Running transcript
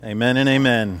Amen and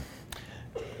amen.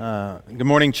 Good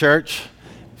morning, church.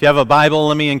 If you have a Bible,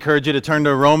 let me encourage you to turn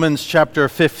to Romans chapter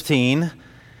 15.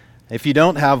 If you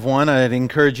don't have one, I'd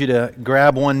encourage you to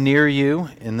grab one near you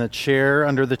in the chair,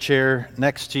 under the chair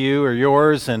next to you or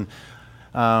yours, and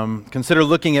consider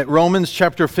looking at Romans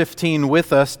chapter 15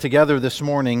 with us together this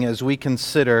morning as we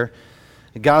consider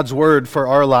God's Word for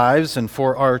our lives and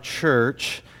for our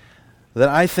church that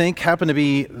I think happen to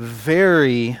be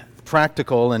very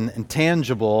practical and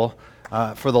tangible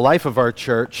for the life of our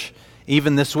church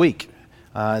even this week.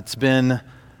 It's been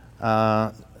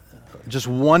just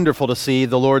wonderful to see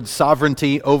the Lord's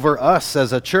sovereignty over us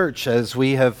as a church as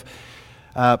we have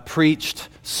preached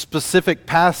specific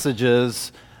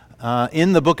passages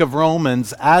in the book of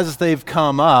Romans as they've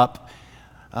come up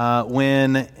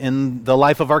when in the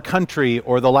life of our country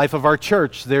or the life of our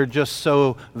church, they're just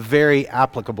so very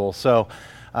applicable. So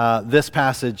this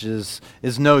passage is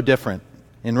no different.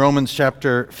 In Romans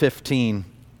chapter 15,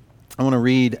 I want to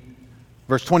read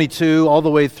verse 22 all the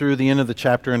way through the end of the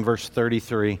chapter in verse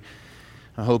 33.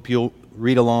 I hope you'll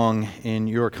read along in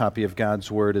your copy of God's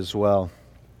Word as well.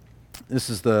 This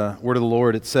is the word of the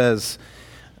Lord. It says,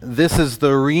 "This is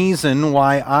the reason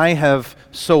why I have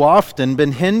so often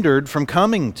been hindered from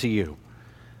coming to you.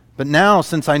 But now,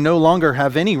 since I no longer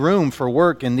have any room for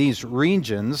work in these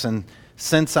regions, and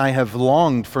since I have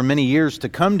longed for many years to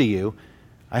come to you,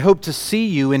 I hope to see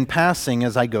you in passing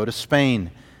as I go to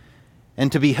Spain,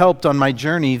 and to be helped on my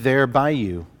journey there by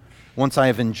you, once I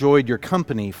have enjoyed your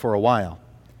company for a while.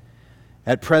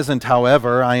 At present,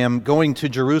 however, I am going to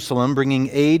Jerusalem, bringing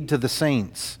aid to the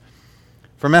saints.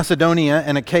 For Macedonia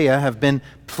and Achaia have been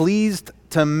pleased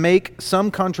to make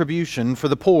some contribution for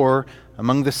the poor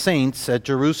among the saints at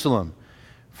Jerusalem,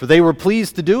 for they were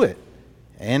pleased to do it,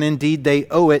 and indeed they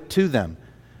owe it to them.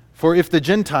 For if the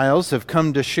Gentiles have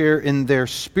come to share in their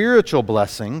spiritual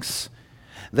blessings,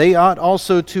 they ought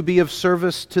also to be of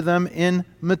service to them in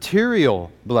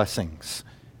material blessings.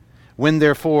 When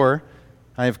therefore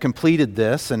I have completed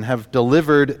this and have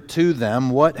delivered to them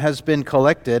what has been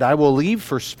collected, I will leave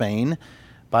for Spain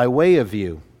by way of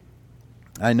you.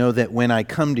 I know that when I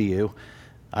come to you,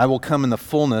 I will come in the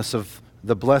fullness of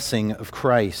the blessing of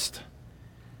Christ.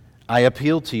 I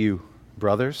appeal to you,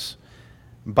 brothers,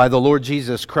 by the Lord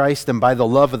Jesus Christ and by the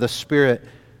love of the Spirit,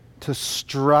 to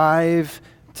strive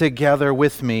together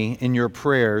with me in your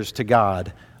prayers to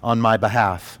God on my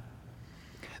behalf,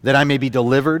 that I may be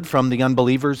delivered from the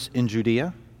unbelievers in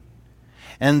Judea,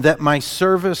 and that my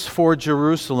service for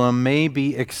Jerusalem may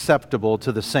be acceptable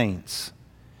to the saints,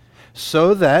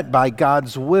 so that by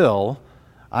God's will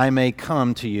I may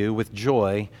come to you with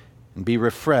joy and be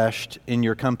refreshed in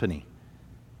your company.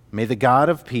 May the God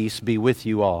of peace be with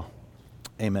you all.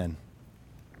 Amen."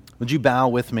 Would you bow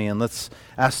with me and let's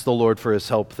ask the Lord for His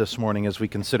help this morning as we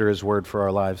consider His Word for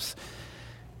our lives.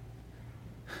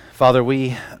 Father,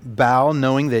 we bow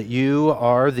knowing that you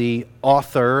are the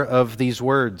author of these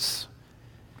words.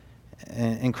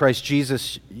 In Christ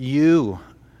Jesus, you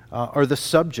are the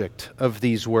subject of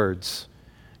these words.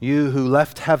 You who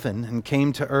left heaven and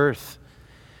came to earth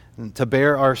to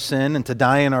bear our sin and to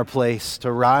die in our place,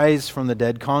 to rise from the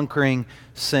dead, conquering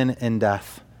sin and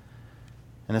death,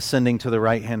 and ascending to the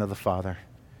right hand of the Father.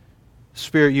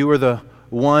 Spirit, you are the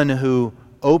one who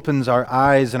opens our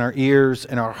eyes and our ears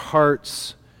and our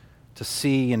hearts to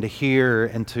see and to hear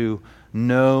and to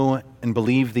know and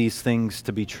believe these things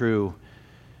to be true.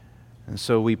 And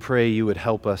so we pray you would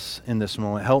help us in this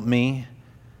moment. Help me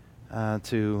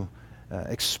to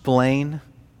explain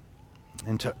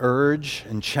and to urge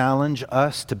and challenge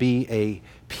us to be a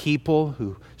people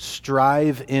who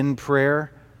strive in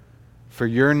prayer for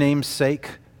your name's sake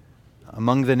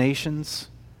among the nations.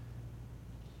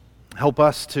 Help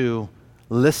us to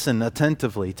listen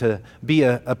attentively, to be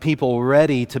a people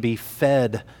ready to be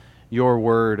fed your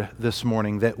word this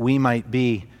morning, that we might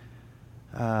be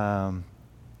a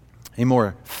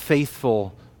more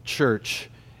faithful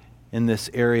church in this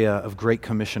area of Great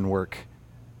Commission work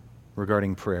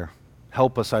regarding prayer.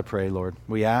 Help us, I pray, Lord.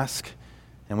 We ask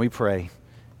and we pray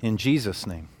in Jesus'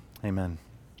 name. Amen.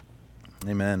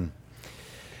 Amen.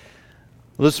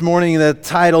 This morning, the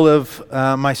title of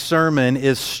my sermon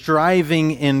is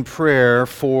Striving in Prayer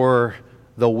for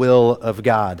the Will of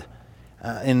God.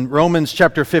 In Romans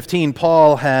chapter 15,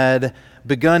 Paul had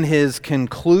begun his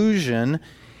conclusion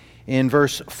in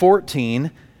verse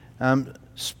 14,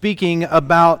 speaking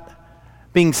about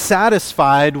being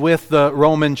satisfied with the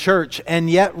Roman church and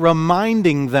yet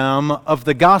reminding them of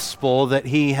the gospel that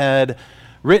he had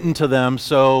written to them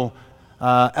so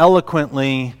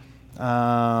eloquently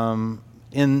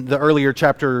in the earlier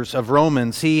chapters of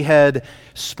Romans. He had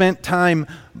spent time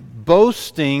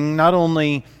boasting not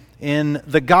only in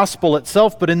the gospel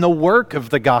itself, but in the work of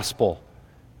the gospel,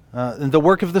 in the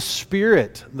work of the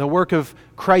Spirit, the work of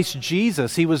Christ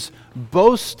Jesus. He was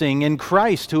boasting in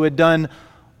Christ, who had done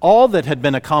all that had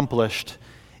been accomplished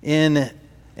in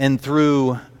and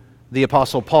through the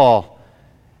Apostle Paul.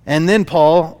 And then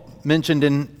Paul mentioned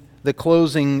in the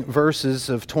closing verses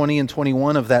of 20 and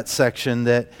 21 of that section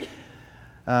that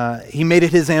he made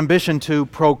it his ambition to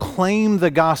proclaim the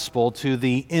gospel to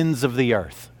the ends of the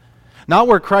earth. Not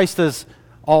where Christ has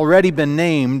already been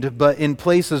named, but in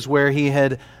places where he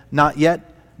had not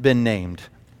yet been named.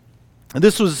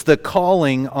 This was the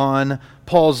calling on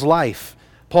Paul's life.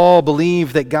 Paul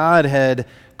believed that God had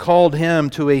called him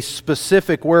to a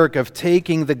specific work of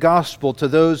taking the gospel to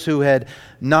those who had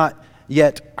not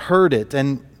yet heard it.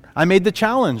 And I made the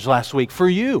challenge last week for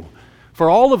you, for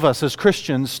all of us as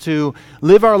Christians, to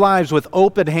live our lives with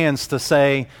open hands to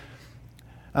say,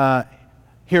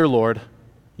 here, Lord,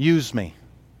 use me.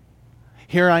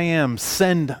 Here I am,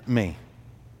 send me.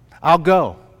 I'll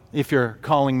go if you're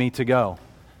calling me to go.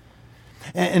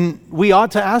 And we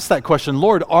ought to ask that question,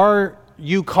 Lord, are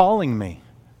you calling me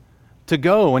to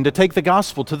go and to take the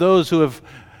gospel to those who have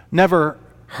never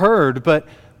heard? But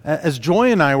as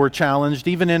Joy and I were challenged,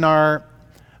 even in our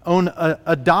own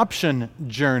adoption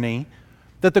journey,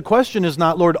 that the question is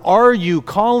not, Lord, are you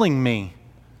calling me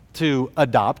to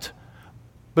adopt?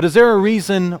 But is there a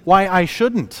reason why I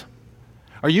shouldn't?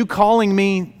 Are you calling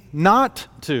me not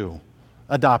to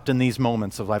adopt in these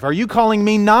moments of life? Are you calling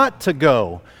me not to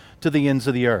go to the ends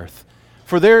of the earth?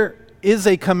 For there is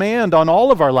a command on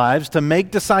all of our lives to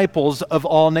make disciples of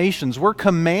all nations. We're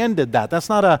commanded that. That's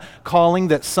not a calling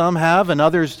that some have and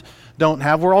others don't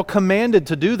have. We're all commanded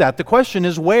to do that. The question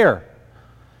is where?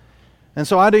 And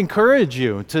so I'd encourage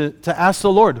you to ask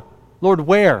the Lord, Lord,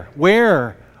 where?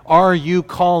 Where are you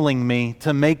calling me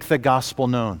to make the gospel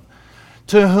known?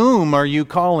 To whom are you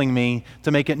calling me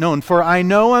to make it known? For I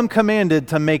know I'm commanded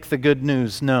to make the good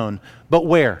news known, but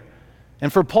where?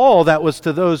 And for Paul, that was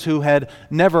to those who had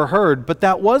never heard, but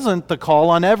that wasn't the call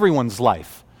on everyone's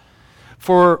life.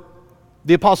 For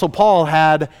the Apostle Paul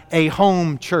had a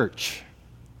home church.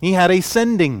 He had a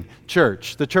sending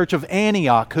church, the church of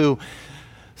Antioch, who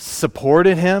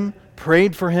supported him,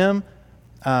 prayed for him,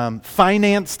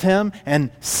 financed him,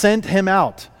 and sent him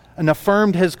out and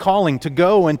affirmed his calling to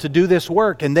go and to do this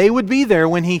work. And they would be there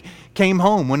when he came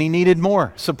home, when he needed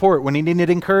more support, when he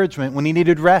needed encouragement, when he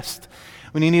needed rest,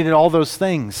 when he needed all those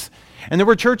things. And there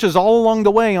were churches all along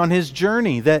the way on his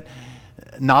journey that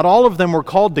not all of them were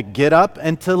called to get up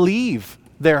and to leave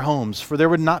their homes, for there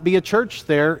would not be a church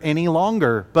there any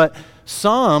longer. But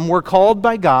some were called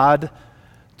by God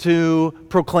to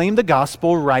proclaim the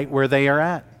gospel right where they are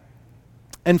at.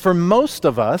 And for most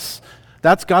of us,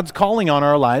 that's God's calling on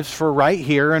our lives for right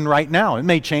here and right now. It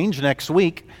may change next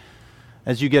week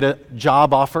as you get a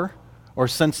job offer or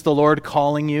sense the Lord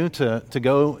calling you to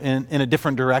go in a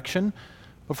different direction.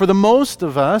 But for the most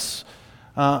of us,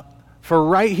 for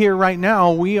right here, right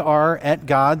now, we are at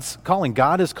God's calling.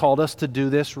 God has called us to do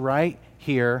this right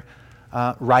here,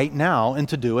 right now, and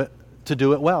to do it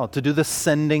well, to do the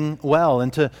sending well,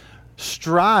 and to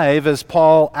strive, as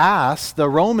Paul asked the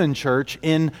Roman church,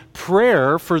 in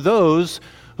prayer for those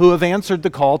who have answered the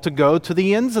call to go to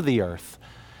the ends of the earth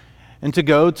and to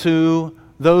go to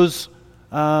those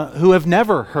who have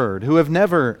never heard, who have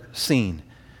never seen.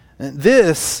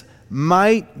 This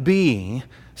might be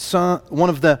one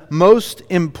of the most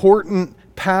important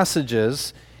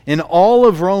passages in all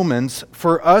of Romans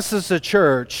for us as a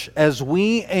church as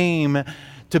we aim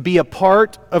to be a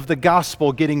part of the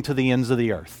gospel getting to the ends of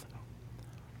the earth.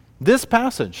 This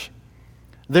passage,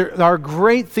 there are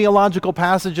great theological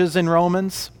passages in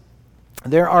Romans.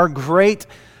 There are great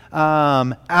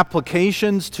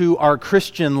applications to our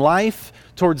Christian life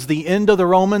towards the end of the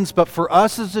Romans. But for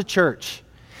us as a church,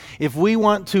 if we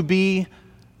want to be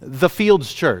the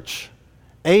Fields Church,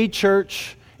 a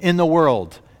church in the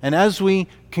world, and as we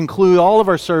conclude all of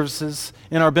our services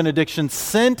in our benediction,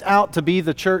 sent out to be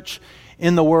the church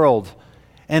in the world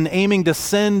and aiming to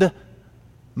send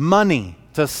money,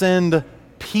 to send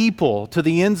people to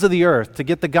the ends of the earth, to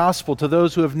get the gospel to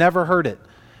those who have never heard it,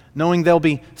 knowing they'll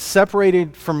be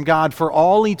separated from God for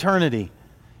all eternity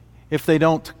if they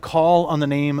don't call on the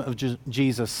name of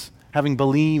Jesus, having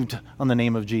believed on the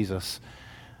name of Jesus,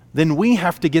 then we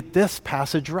have to get this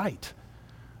passage right.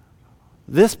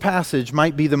 This passage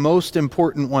might be the most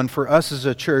important one for us as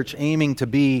a church aiming to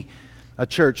be a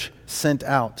church sent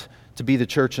out to be the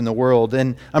church in the world.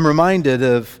 And I'm reminded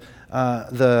of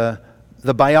the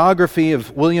biography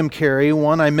of William Carey,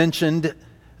 one I mentioned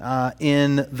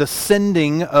in the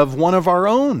sending of one of our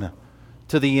own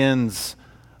to the ends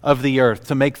of the earth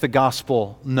to make the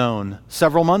gospel known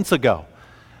several months ago.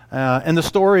 And the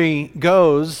story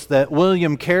goes that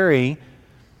William Carey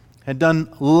had done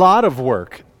a lot of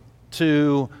work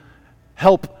to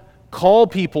help call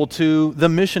people to the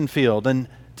mission field and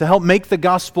to help make the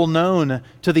gospel known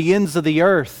to the ends of the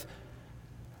earth.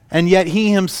 And yet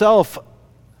he himself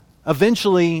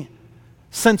eventually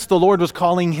sensed the Lord was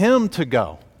calling him to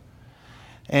go.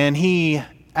 And he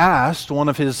asked one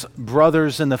of his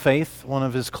brothers in the faith, one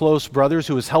of his close brothers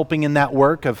who was helping in that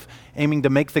work of aiming to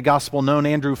make the gospel known,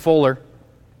 Andrew Fuller,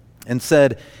 and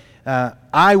said,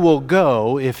 I will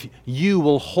go if you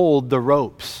will hold the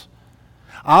ropes.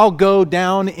 I'll go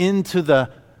down into the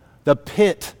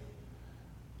pit,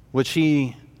 which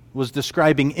he was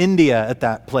describing India at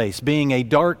that place, being a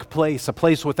dark place, a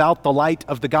place without the light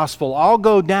of the gospel. I'll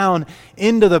go down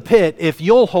into the pit if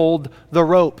you'll hold the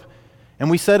rope. And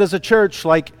we said as a church,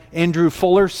 like Andrew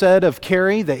Fuller said of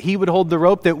Carey, that he would hold the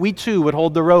rope, that we too would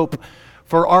hold the rope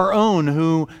for our own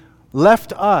who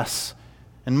left us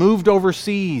and moved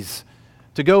overseas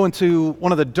to go into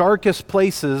one of the darkest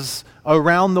places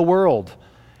around the world.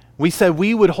 We said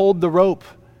we would hold the rope.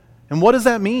 And what does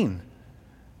that mean?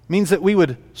 It means that we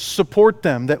would support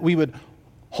them, that we would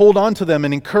hold on to them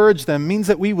and encourage them. It means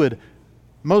that we would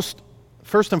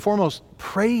first and foremost,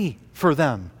 pray for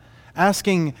them,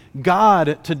 asking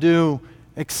God to do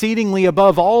exceedingly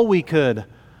above all we could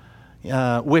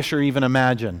wish or even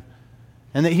imagine.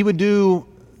 And that He would do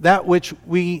that which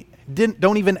we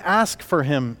don't even ask for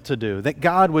Him to do, that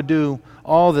God would do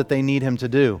all that they need Him to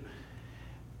do.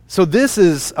 So this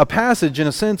is a passage, in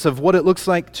a sense, of what it looks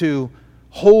like to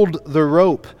hold the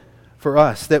rope for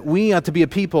us, that we ought to be a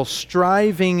people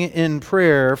striving in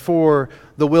prayer for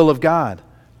the will of God.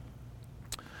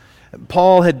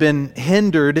 Paul had been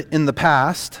hindered in the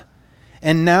past,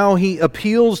 and now he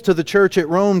appeals to the church at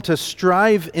Rome to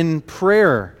strive in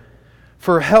prayer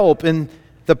for help in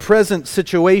the present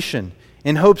situation,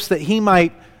 in hopes that he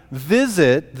might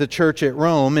visit the church at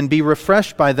Rome and be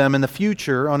refreshed by them in the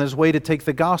future on his way to take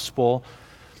the gospel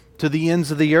to the ends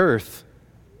of the earth,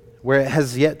 where it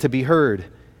has yet to be heard.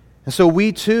 And so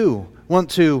we too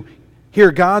want to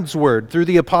hear God's word through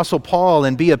the Apostle Paul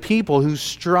and be a people who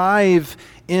strive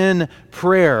in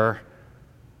prayer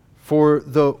for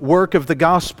the work of the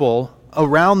gospel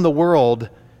around the world,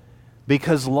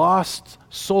 because lost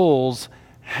souls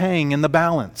hang in the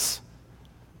balance.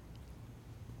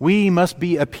 We must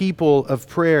be a people of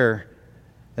prayer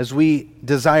as we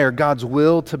desire God's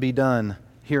will to be done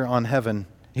here on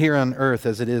earth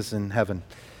as it is in heaven.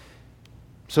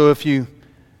 So if you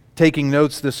taking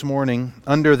notes this morning,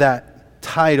 under that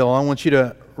title, I want you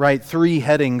to write 3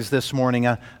 headings this morning: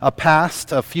 a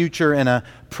past, a future, and a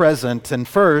present. And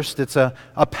first, it's a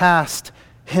past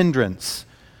hindrance.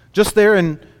 Just there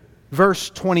in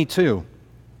verse 22,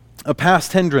 a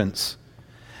past hindrance.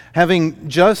 Having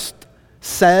just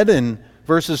said in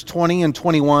verses 20 and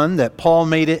 21 that Paul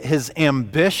made it his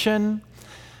ambition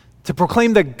to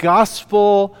proclaim the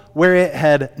gospel where it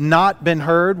had not been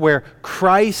heard, where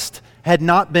Christ had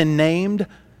not been named.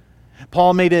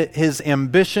 Paul made it his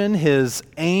ambition, his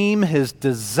aim, his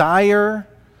desire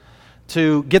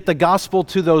to get the gospel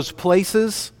to those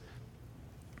places.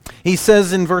 He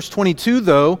says in verse 22,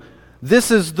 though, "This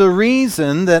is the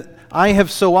reason that I have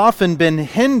so often been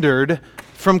hindered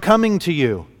from coming to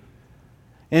you."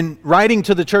 In writing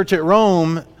to the church at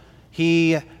Rome,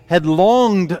 he had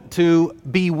longed to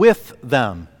be with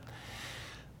them.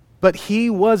 But he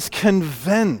was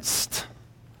convinced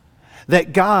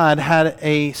that God had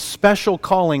a special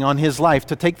calling on his life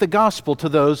to take the gospel to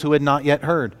those who had not yet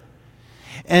heard.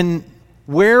 And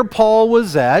where Paul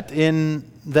was at, in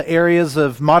the areas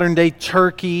of modern-day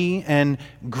Turkey and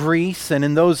Greece and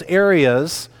in those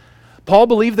areas, Paul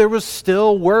believed there was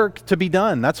still work to be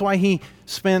done. That's why he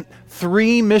spent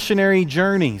 3 missionary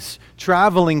journeys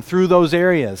traveling through those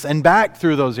areas and back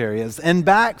through those areas and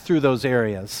back through those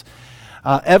areas,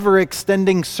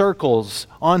 ever-extending circles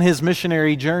on his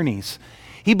missionary journeys.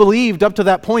 He believed up to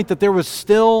that point that there was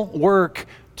still work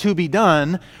to be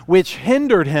done, which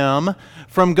hindered him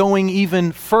from going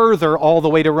even further all the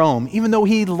way to Rome, even though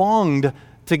he longed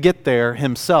to get there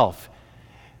himself.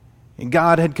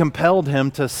 God had compelled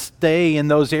him to stay in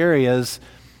those areas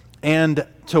and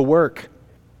to work.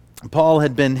 Paul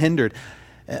had been hindered.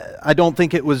 I don't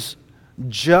think it was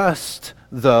just,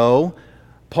 though,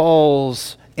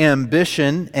 Paul's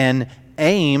ambition and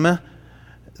aim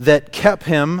that kept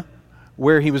him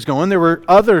where he was going. There were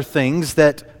other things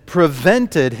that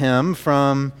prevented him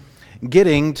from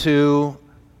getting to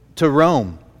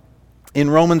Rome. In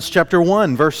Romans chapter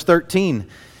 1, verse 13,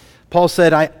 Paul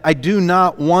said, I do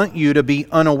not want you to be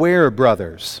unaware,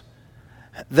 brothers,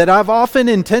 that I've often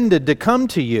intended to come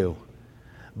to you,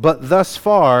 but thus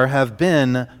far have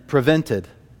been prevented.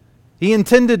 He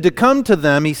intended to come to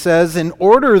them, he says, in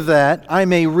order that I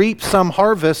may reap some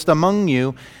harvest among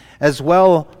you as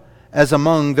well as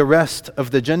among the rest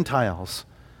of the Gentiles.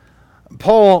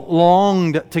 Paul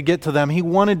longed to get to them. He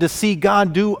wanted to see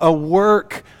God do a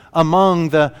work among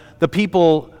the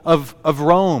people of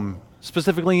Rome,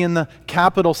 specifically in the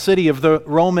capital city of the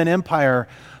Roman Empire.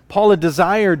 Paul had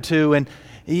desired to, and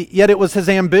yet it was his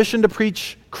ambition to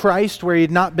preach Christ where he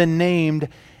had not been named,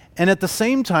 and at the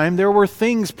same time there were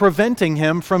things preventing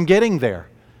him from getting there.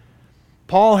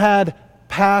 Paul had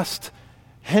past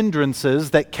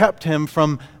hindrances that kept him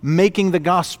from making the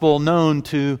gospel known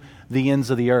to the ends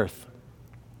of the earth.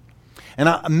 And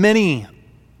many,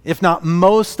 if not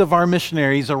most, of our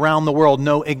missionaries around the world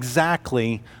know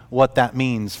exactly what that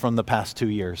means from the past 2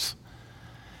 years.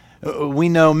 We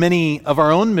know many of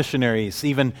our own missionaries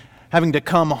even having to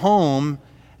come home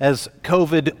as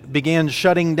COVID began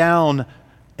shutting down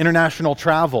international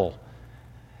travel.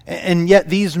 And yet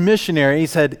these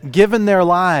missionaries had given their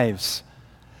lives,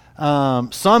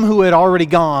 some who had already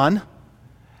gone,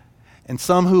 and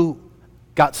some who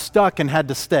got stuck and had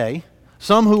to stay,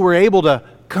 some who were able to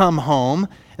come home,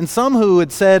 and some who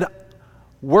had said,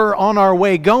 we're on our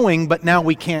way going, but now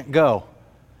we can't go.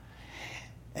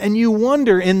 And you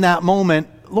wonder in that moment,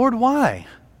 Lord, why?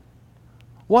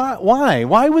 Why?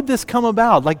 Why would this come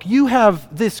about? Like, you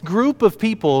have this group of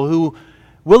people who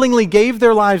willingly gave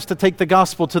their lives to take the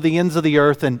gospel to the ends of the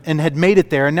earth and had made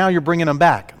it there, and now you're bringing them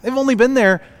back. They've only been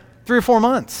there 3 or 4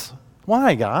 months.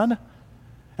 Why, God?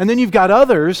 And then you've got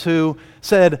others who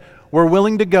said, we're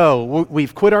willing to go.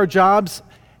 We've quit our jobs,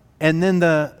 and then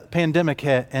the pandemic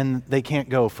hit, and they can't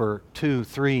go for 2,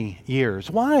 3 years.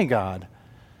 Why, God?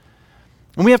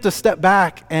 And we have to step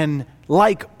back and,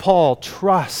 like Paul,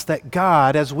 trust that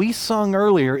God, as we sung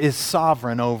earlier, is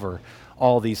sovereign over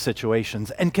all these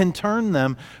situations and can turn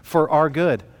them for our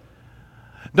good.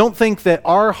 Don't think that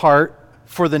our heart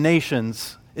for the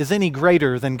nations is any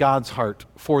greater than God's heart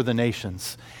for the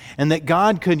nations, and that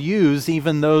God could use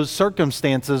even those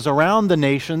circumstances around the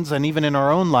nations and even in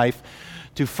our own life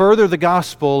to further the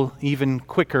gospel even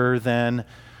quicker than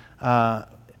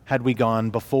had we gone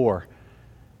before.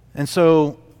 And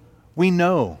so we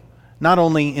know, not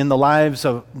only in the life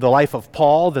of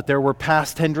Paul, that there were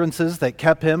past hindrances that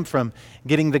kept him from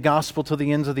getting the gospel to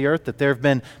the ends of the earth, that there have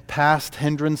been past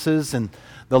hindrances in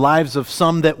the lives of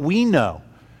some that we know.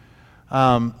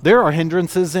 There are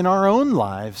hindrances in our own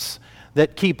lives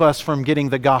that keep us from getting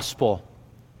the gospel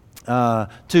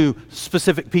to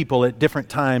specific people at different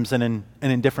times and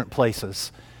in different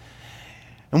places.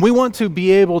 And we want to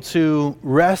be able to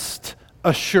rest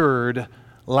assured,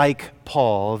 like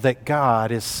Paul, that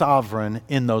God is sovereign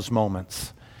in those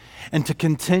moments, and to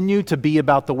continue to be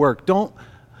about the work. Don't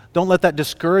let that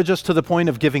discourage us to the point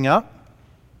of giving up.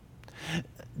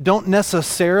 Don't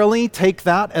necessarily take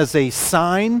that as a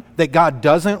sign that God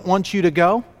doesn't want you to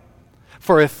go.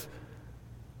 For if,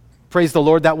 praise the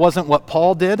Lord, that wasn't what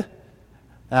Paul did,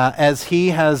 as he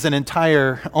has an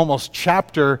entire almost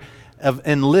chapter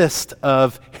and list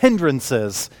of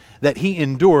hindrances that he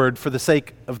endured for the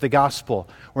sake of the gospel.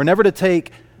 We're never to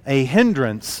take a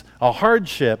hindrance, a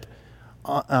hardship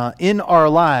in our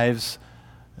lives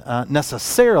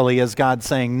necessarily as God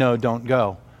saying, no, don't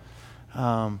go.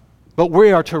 But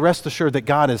we are to rest assured that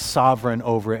God is sovereign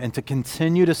over it and to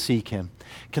continue to seek Him,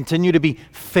 continue to be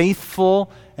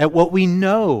faithful at what we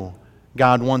know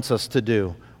God wants us to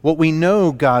do, what we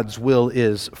know God's will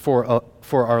is for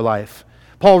our life.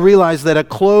 Paul realized that a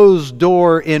closed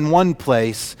door in one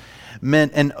place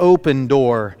meant an open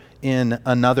door in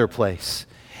another place.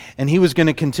 And he was going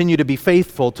to continue to be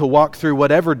faithful to walk through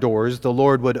whatever doors the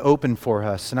Lord would open for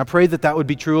us. And I pray that that would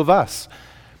be true of us.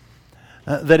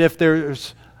 That if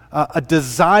there's a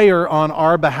desire on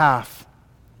our behalf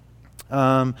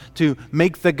to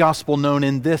make the gospel known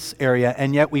in this area,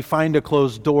 and yet we find a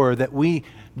closed door, that we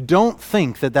don't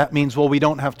think that that means, well, we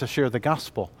don't have to share the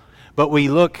gospel. But we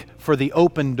look for the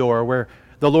open door where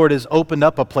the Lord has opened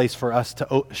up a place for us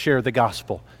to share the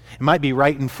gospel. It might be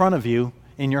right in front of you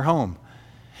in your home.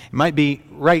 It might be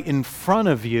right in front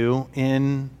of you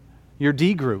in your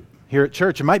D group here at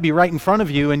church. It might be right in front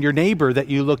of you and your neighbor that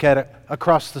you look at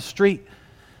across the street.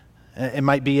 It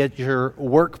might be at your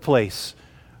workplace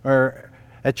or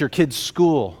at your kid's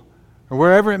school or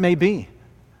wherever it may be.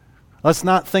 Let's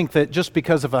not think that just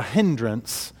because of a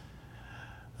hindrance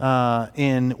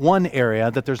in one area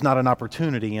that there's not an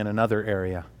opportunity in another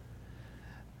area.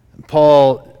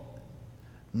 Paul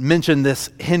mentioned this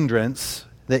hindrance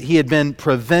that he had been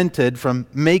prevented from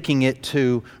making it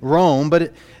to Rome, but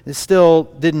it still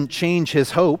didn't change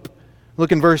his hope.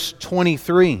 Look in verse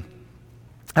 23.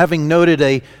 Having noted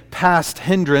a past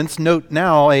hindrance, note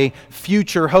now a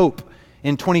future hope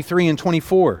in 23 and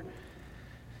 24.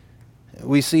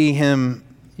 We see him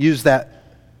use that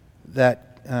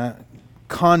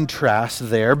contrast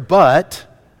there, but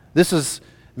this is,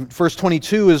 verse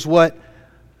 22 is what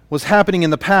was happening in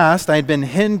the past. I had been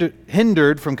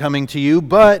hindered from coming to you,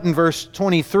 but in verse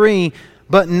 23,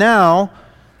 but now,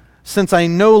 since I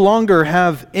no longer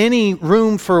have any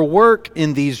room for work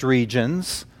in these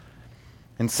regions,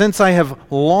 and since I have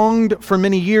longed for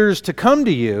many years to come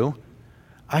to you,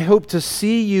 I hope to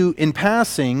see you in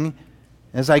passing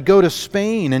as I go to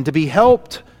Spain and to be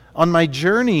helped on my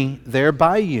journey there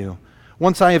by you,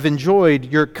 once I have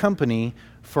enjoyed your company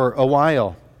for a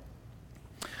while.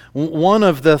 One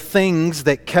of the things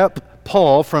that kept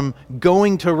Paul from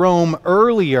going to Rome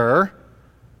earlier,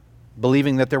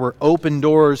 believing that there were open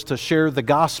doors to share the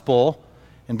gospel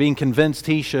and being convinced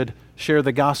he should share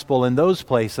the gospel in those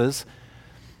places,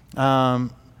 now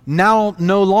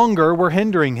no longer were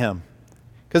hindering him.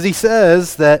 Because he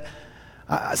says that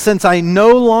since I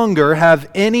no longer have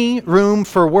any room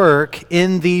for work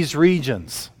in these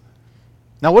regions.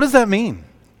 Now what does that mean?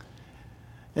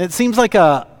 It seems like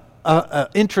a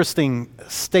interesting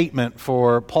statement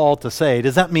for Paul to say.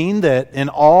 Does that mean that in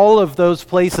all of those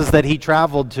places that he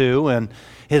traveled to and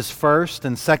his first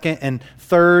and second and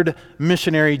third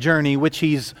missionary journey, which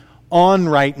he's on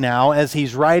right now as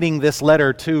he's writing this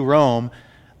letter to Rome,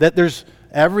 that there's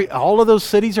all of those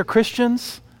cities are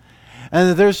Christians?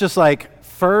 And there's just like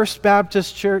First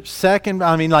Baptist Church, Second,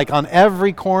 like on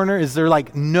every corner, is there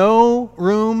like no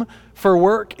room for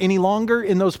work any longer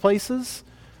in those places?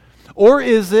 Or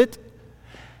is it,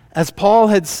 as Paul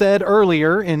had said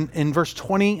earlier in verse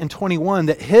 20 and 21,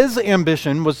 that his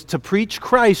ambition was to preach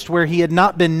Christ where he had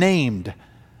not been named?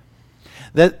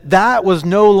 That was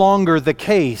no longer the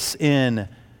case in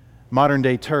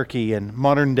modern-day Turkey and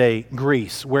modern-day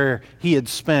Greece, where he had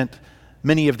spent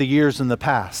many of the years in the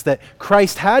past. That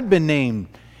Christ had been named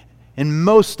in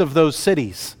most of those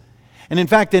cities. And in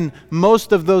fact, in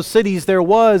most of those cities, there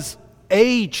was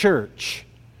a church.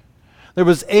 There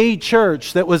was a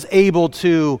church that was able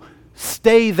to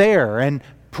stay there and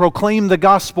proclaim the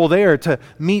gospel there, to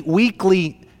meet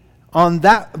weekly on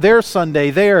their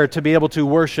Sunday there, to be able to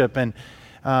worship and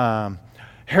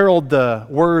herald the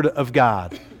Word of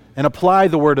God and apply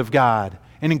the Word of God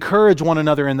and encourage one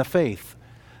another in the faith.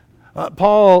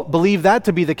 Paul believed that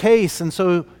to be the case, and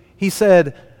so he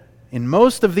said, in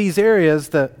most of these areas,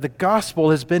 the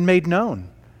gospel has been made known.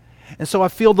 And so I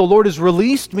feel the Lord has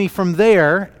released me from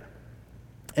there,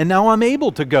 and now I'm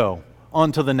able to go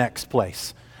on to the next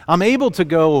place. I'm able to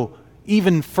go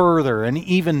even further and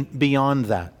even beyond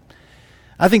that.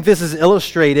 I think this is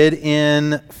illustrated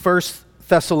in 1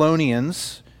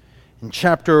 Thessalonians in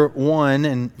chapter 1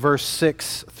 and verse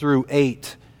 6 through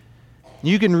 8.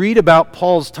 You can read about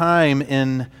Paul's time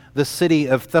in the city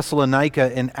of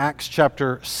Thessalonica in Acts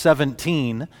chapter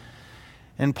 17.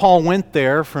 And Paul went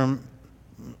there from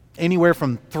anywhere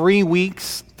from 3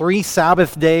 weeks, 3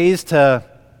 Sabbath days to,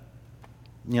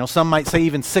 some might say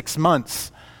even 6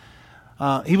 months.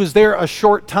 He was there a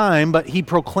short time, but he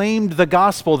proclaimed the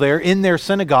gospel there in their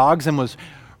synagogues and was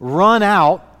run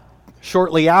out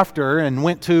shortly after and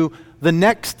went to the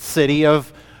next city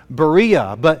of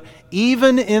Berea. But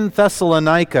even in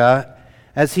Thessalonica,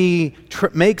 as he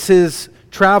makes his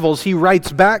travels, he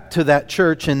writes back to that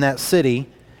church in that city,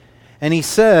 and he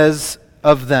says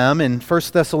of them in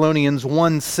 1 Thessalonians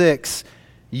 1:6,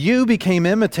 "You became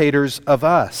imitators of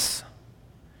us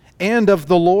and of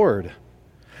the Lord,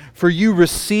 for you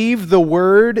received the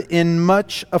word in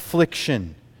much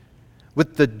affliction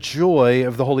with the joy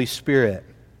of the Holy Spirit."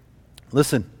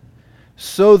 Listen.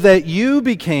 "So that you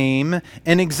became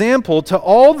an example to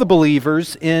all the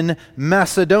believers in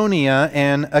Macedonia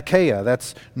and Achaia."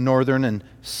 That's northern and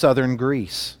southern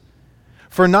Greece.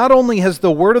 "For not only has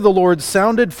the word of the Lord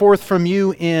sounded forth from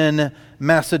you in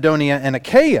Macedonia and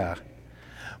Achaia,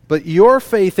 but your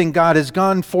faith in God has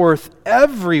gone forth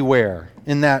everywhere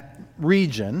in that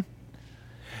region,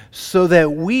 so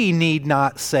that we need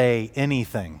not say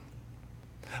anything."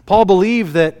 Paul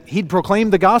believed that he'd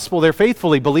proclaimed the gospel there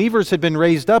faithfully. Believers had been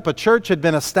raised up, a church had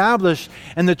been established,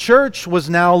 and the church was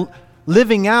now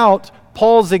living out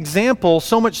Paul's example,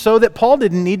 so much so that Paul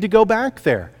didn't need to go back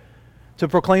there to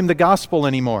proclaim the gospel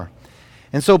anymore.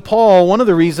 And so Paul, one of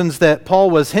the reasons that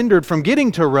Paul was hindered from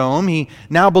getting to Rome, he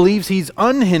now believes he's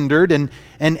unhindered and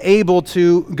able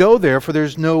to go there, for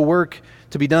there's no work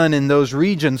to be done in those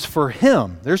regions for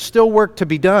him. There's still work to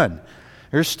be done.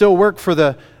 There's still work for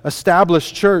the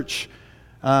established church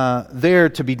there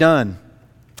to be done.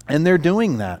 And they're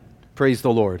doing that, praise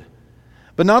the Lord.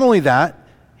 But not only that,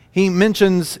 he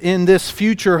mentions in this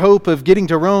future hope of getting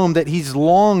to Rome that he's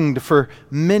longed for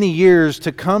many years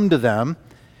to come to them.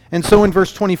 And so in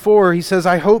verse 24, he says,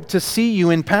 I hope to see you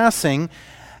in passing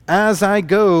as I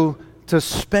go to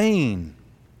Spain,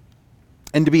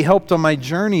 and to be helped on my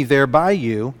journey there by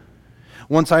you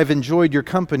once I've enjoyed your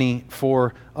company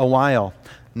for a while.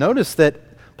 Notice that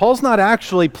Paul's not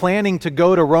actually planning to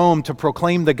go to Rome to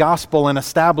proclaim the gospel and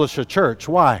establish a church.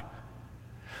 Why?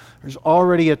 There's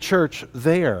already a church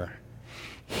there.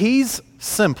 He's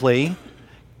simply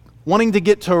wanting to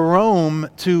get to Rome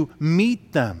to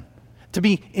meet them, to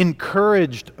be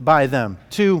encouraged by them,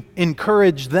 to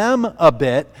encourage them a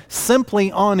bit,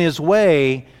 simply on his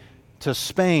way to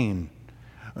Spain,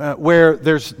 where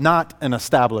there's not an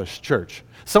established church.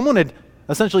 Someone had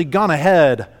essentially gone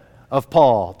ahead of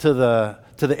Paul to the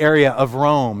area of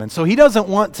Rome, and so he doesn't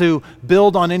want to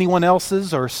build on anyone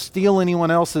else's or steal anyone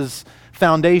else's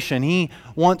foundation. He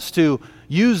wants to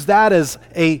use that as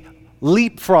a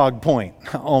leapfrog point,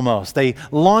 almost, a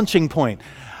launching point.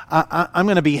 I'm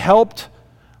going to be helped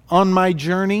on my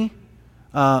journey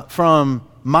from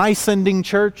my sending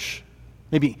church,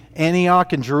 maybe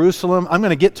Antioch and Jerusalem. I'm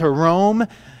going to get to Rome,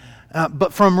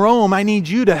 but from Rome, I need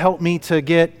you to help me to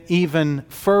get even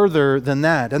further than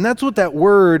that. And that's what that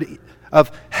word of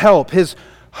help, his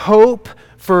hope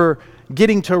for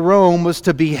getting to Rome was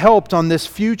to be helped on this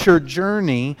future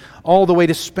journey all the way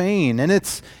to Spain. And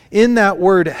it's in that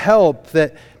word help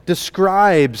that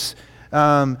describes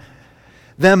them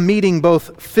meeting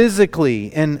both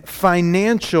physically and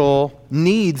financial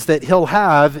needs that he'll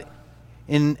have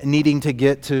in needing to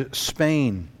get to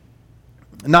Spain.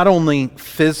 Not only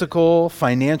physical,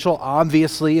 financial,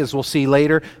 obviously, as we'll see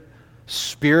later,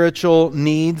 spiritual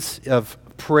needs of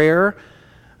prayer,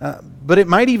 but it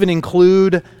might even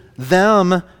include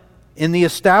them in the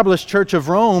established church of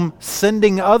Rome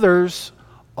sending others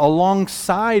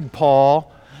alongside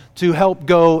Paul to help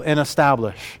go and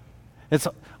establish. It's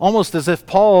almost as if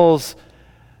Paul's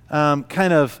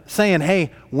kind of saying,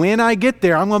 hey, when I get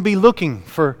there, I'm going to be looking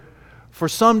for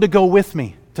some to go with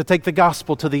me to take the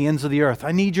gospel to the ends of the earth.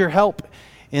 I need your help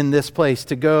in this place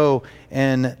to go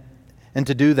and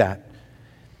to do that.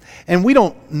 And we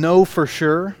don't know for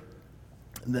sure.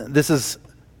 This is,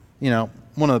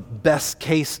 one of the best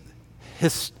case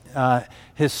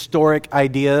historic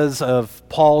ideas of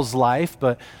Paul's life,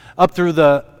 but up through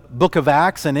the book of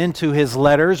Acts and into his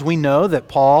letters, we know that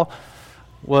Paul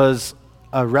was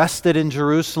arrested in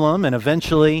Jerusalem and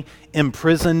eventually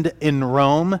imprisoned in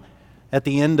Rome at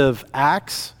the end of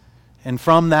Acts. And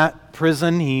from that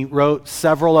prison, he wrote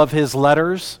several of his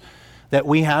letters that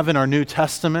we have in our New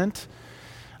Testament.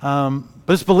 But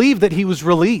it's believed that he was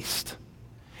released.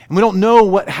 And we don't know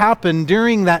what happened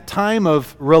during that time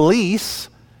of release,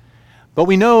 but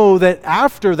we know that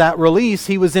after that release,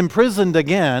 he was imprisoned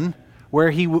again,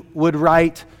 where he would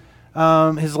write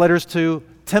his letters to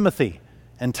Timothy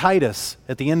and Titus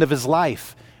at the end of his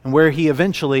life, and where he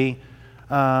eventually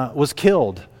was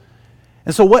killed.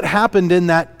 And so what happened in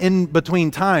that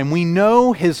in-between time? We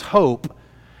know his hope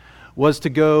was to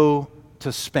go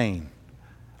to Spain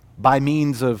by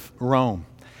means of Rome.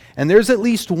 And there's at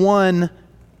least one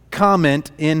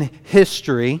comment in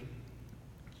history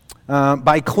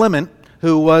by Clement,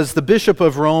 who was the bishop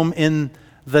of Rome in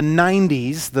the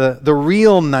 90s, the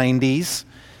real 90s,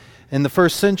 in the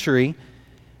first century.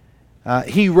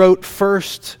 He wrote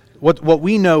first, what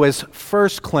we know as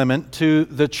First Clement, to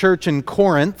the church in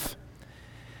Corinth.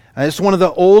 It's one of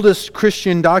the oldest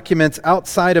Christian documents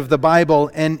outside of the Bible,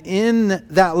 and in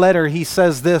that letter he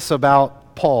says this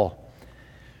about Paul.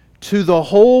 To the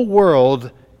whole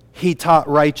world he taught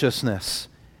righteousness,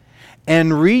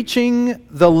 and reaching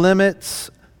the limits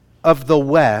of the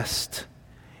West,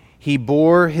 he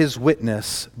bore his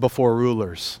witness before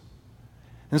rulers.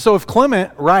 And so if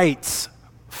Clement writes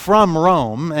from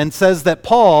Rome and says that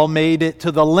Paul made it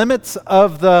to the limits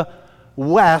of the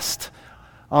West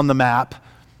on the map,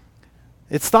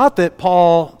 it's thought that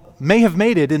Paul may have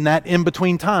made it in that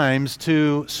in-between times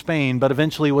to Spain, but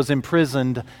eventually was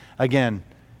imprisoned again.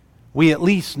 We at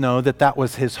least know that that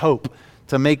was his hope,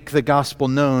 to make the gospel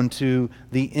known to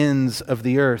the ends of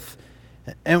the earth.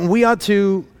 And we ought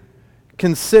to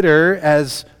consider,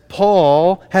 as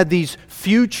Paul had these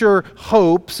future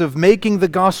hopes of making the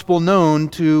gospel known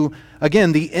to,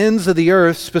 again, the ends of the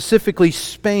earth, specifically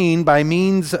Spain, by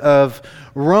means of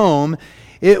Rome,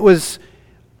 it was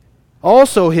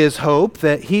also his hope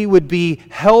that he would be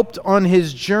helped on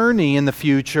his journey in the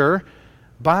future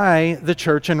by the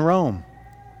church in Rome.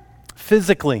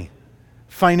 Physically,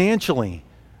 financially,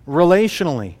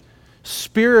 relationally,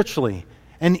 spiritually,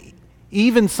 and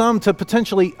even some to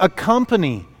potentially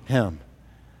accompany him.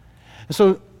 And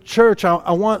so, church,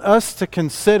 I want us to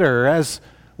consider, as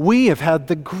we have had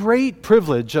the great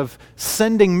privilege of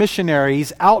sending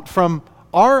missionaries out from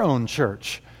our own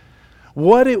church,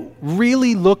 what it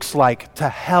really looks like to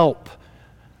help.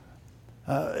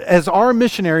 As our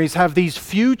missionaries have these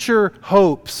future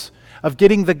hopes of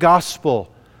getting the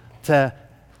gospel to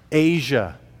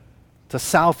Asia, to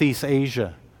Southeast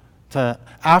Asia, to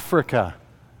Africa,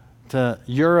 to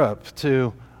Europe,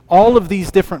 to all of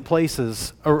these different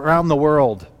places around the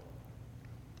world.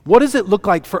 What does it look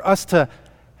like for us to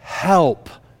help,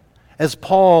 as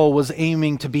Paul was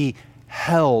aiming to be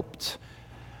helped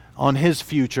on his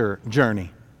future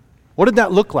journey? What did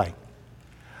that look like?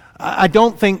 I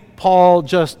don't think Paul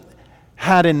just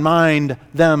had in mind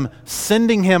them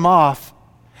sending him off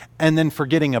and then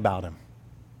forgetting about him.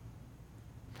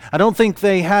 I don't think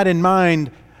they had in mind,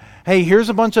 hey, here's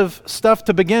a bunch of stuff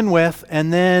to begin with,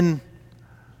 and then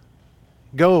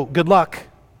go, good luck.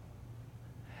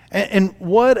 And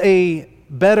what a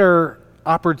better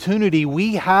opportunity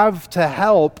we have to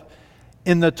help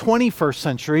in the 21st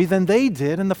century than they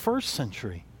did in the first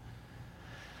century.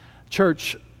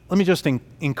 Church, let me just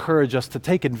encourage us to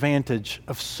take advantage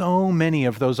of so many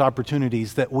of those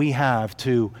opportunities that we have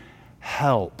to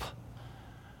help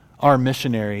our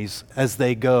missionaries as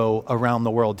they go around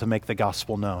the world to make the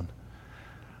gospel known.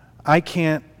 I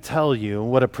can't tell you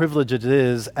what a privilege it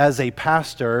is as a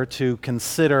pastor to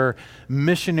consider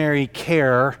missionary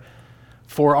care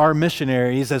for our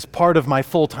missionaries as part of my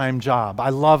full-time job. I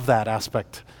love that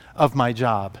aspect of my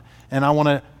job, and I want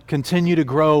to continue to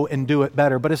grow and do it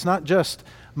better. But it's not just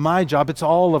my job, it's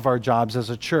all of our jobs as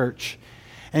a church.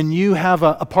 And you have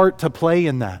a part to play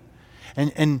in that.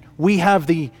 And we have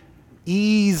the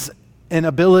ease and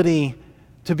ability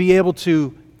to be able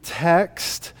to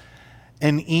text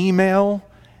and email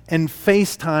and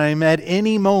FaceTime at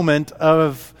any moment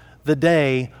of the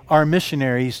day our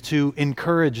missionaries to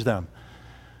encourage them,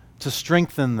 to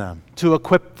strengthen them, to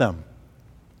equip them.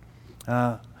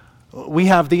 We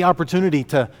have the opportunity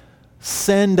to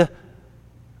send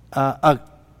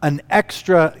an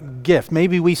extra gift.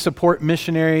 Maybe we support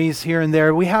missionaries here and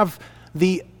there. We have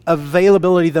the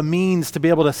availability, the means to be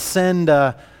able to send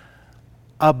a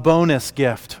bonus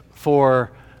gift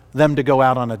for them to go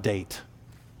out on a date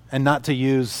and not to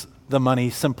use the money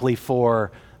simply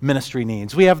for ministry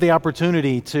needs. We have the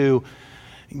opportunity to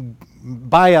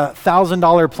buy a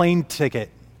 $1,000 plane ticket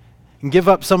and give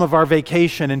up some of our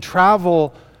vacation and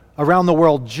travel around the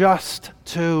world just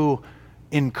to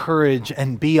encourage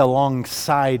and be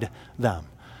alongside them.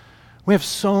 We have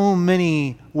so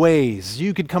many ways.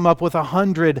 You could come up with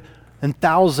 100 and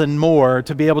 1,000 more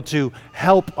to be able to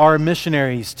help our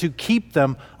missionaries, to keep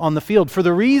them on the field. For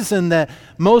the reason that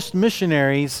most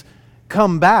missionaries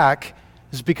come back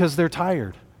is because they're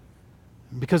tired,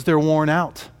 because they're worn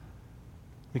out,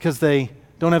 because they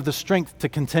don't have the strength to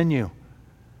continue,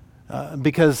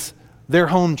 because their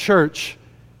home church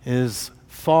is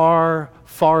far,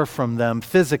 far from them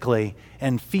physically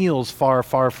and feels far,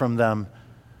 far from them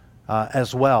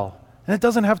as well. And it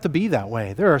doesn't have to be that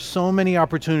way. There are so many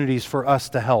opportunities for us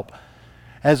to help.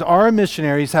 As our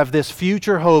missionaries have this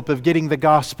future hope of getting the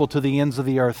gospel to the ends of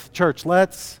the earth, church,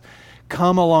 let's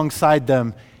come alongside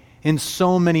them in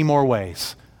so many more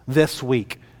ways this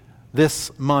week,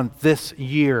 this month, this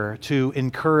year, to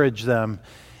encourage them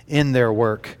in their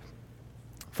work.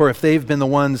 For if they've been the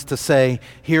ones to say,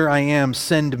 "Here I am,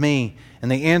 send me," and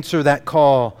they answer that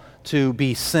call to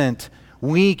be sent,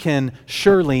 we can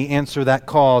surely answer that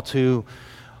call to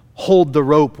hold the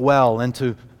rope well and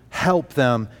to help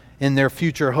them in their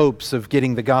future hopes of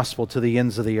getting the gospel to the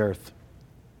ends of the earth.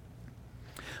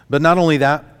 But not only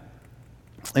that,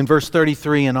 in verse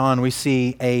 33 and on, we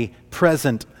see a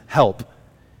present help.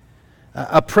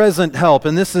 A present help.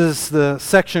 And this is the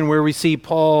section where we see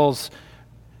Paul's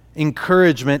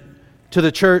encouragement to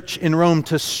the church in Rome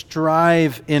to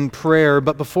strive in prayer.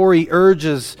 But before he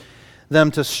urges them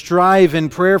to strive in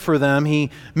prayer for them, he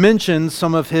mentions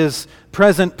some of his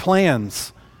present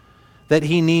plans that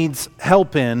he needs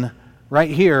help in right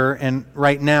here and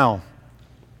right now.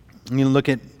 And you look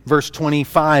at verse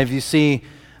 25, you see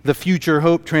the future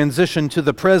hope transition to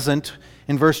the present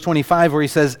in verse 25, where he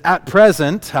says, "At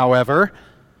present, however,"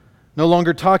 no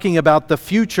longer talking about the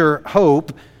future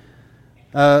hope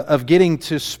of getting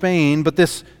to Spain, but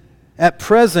this at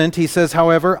present, he says,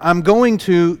 "However, I'm going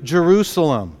to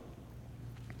Jerusalem,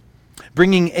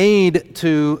 bringing aid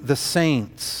to the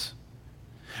saints."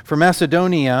 For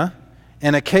Macedonia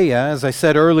and Achaia, as I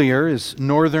said earlier, is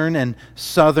northern and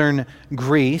southern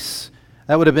Greece.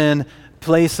 That would have been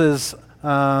places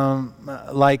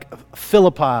like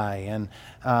Philippi and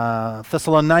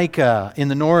Thessalonica in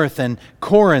the north and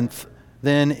Corinth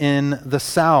then in the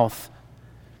south.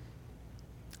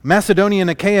 Macedonia and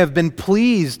Achaia have been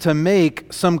pleased to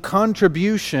make some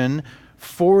contribution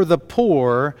for the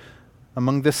poor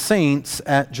among the saints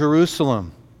at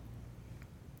Jerusalem.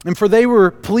 And for they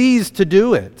were pleased to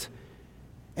do it.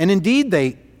 And indeed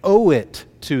they owe it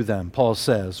to them, Paul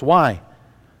says. Why?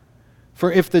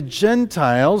 For if the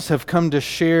Gentiles have come to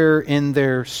share in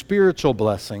their spiritual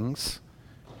blessings,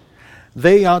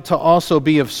 they ought to also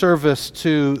be of service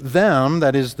to them,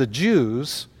 that is the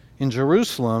Jews in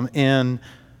Jerusalem, in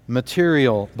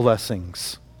material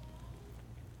blessings.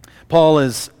 Paul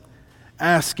is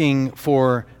asking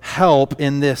for help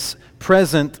in this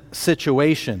present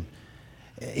situation.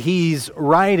 He's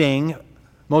writing,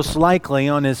 most likely,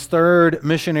 on his third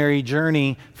missionary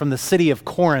journey from the city of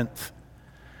Corinth,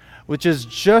 which is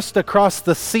just across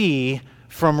the sea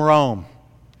from Rome.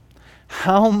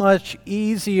 How much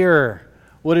easier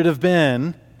would it have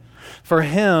been for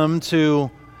him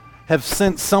to have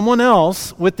sent someone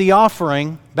else with the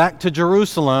offering back to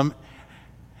Jerusalem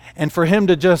and for him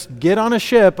to just get on a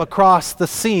ship across the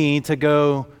sea to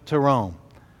go to Rome?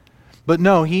 But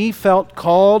no, he felt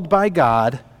called by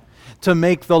God to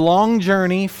make the long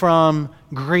journey from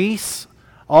Greece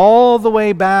all the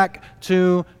way back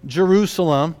to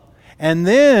Jerusalem and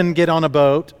then get on a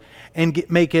boat and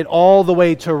make it all the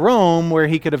way to Rome, where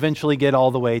he could eventually get all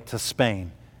the way to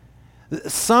Spain.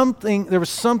 There was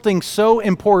something so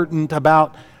important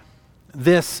about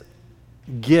this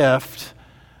gift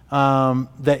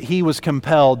that he was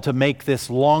compelled to make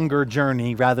this longer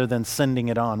journey rather than sending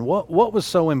it on. What was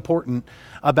so important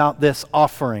about this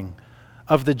offering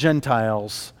of the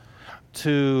Gentiles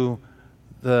to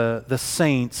the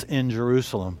saints in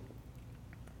Jerusalem?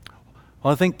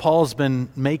 Well, I think Paul's been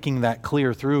making that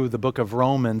clear through the book of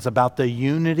Romans about the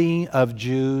unity of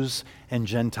Jews and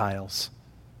Gentiles.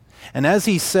 And as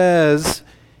he says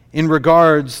in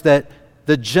regards that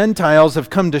the Gentiles have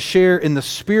come to share in the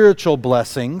spiritual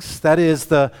blessings, that is,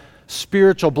 the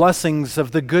spiritual blessings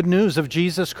of the good news of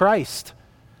Jesus Christ.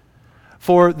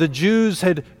 For the Jews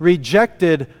had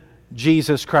rejected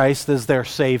Jesus Christ as their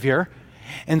Savior,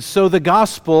 and so the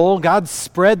gospel, God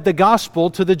spread the gospel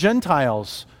to the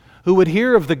Gentiles, who would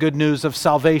hear of the good news of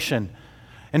salvation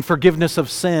and forgiveness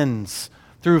of sins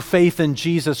through faith in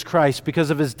Jesus Christ because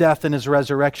of His death and His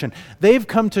resurrection. They've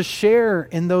come to share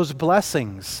in those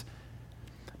blessings,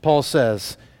 Paul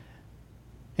says.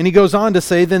 And he goes on to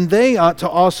say, then they ought to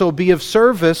also be of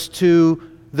service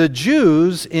to the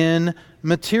Jews in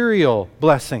material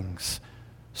blessings,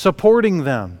 supporting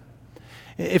them.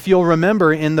 If you'll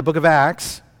remember in the book of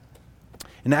Acts,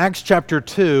 in Acts chapter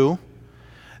 2,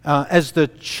 as the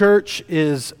church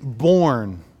is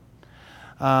born,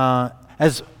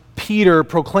 as Peter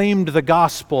proclaimed the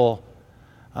gospel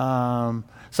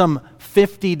some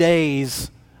 50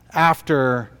 days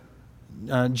after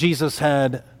Jesus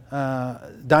had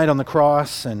died on the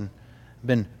cross and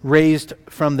been raised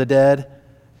from the dead,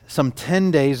 some 10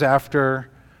 days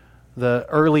after the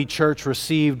early church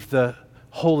received the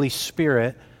Holy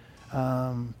Spirit,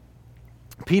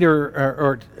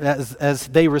 Peter, as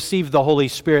they received the Holy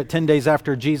Spirit 10 days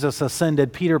after Jesus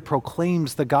ascended, Peter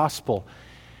proclaims the gospel.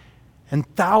 And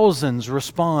thousands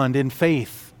respond in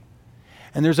faith.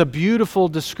 And there's a beautiful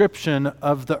description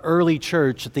of the early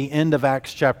church at the end of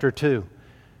Acts chapter 2,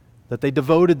 that they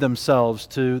devoted themselves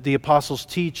to the apostles'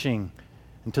 teaching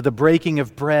and to the breaking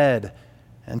of bread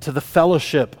and to the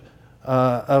fellowship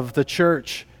of the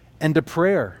church and to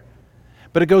prayer.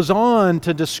 But it goes on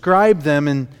to describe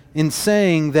them in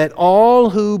saying that all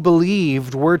who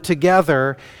believed were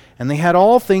together and they had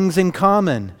all things in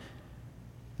common.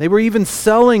 They were even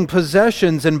selling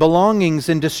possessions and belongings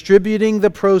and distributing the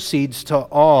proceeds to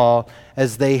all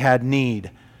as they had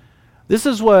need. This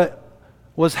is what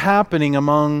was happening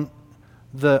among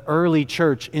the early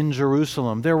church in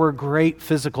Jerusalem. There were great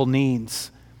physical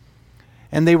needs,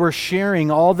 and they were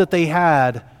sharing all that they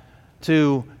had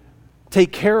to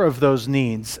take care of those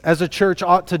needs, as a church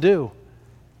ought to do.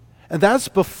 And that's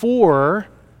before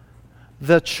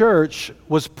the church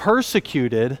was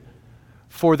persecuted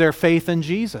for their faith in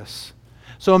Jesus.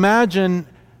 So imagine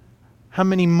how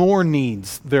many more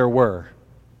needs there were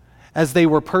as they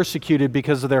were persecuted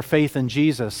because of their faith in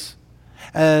Jesus.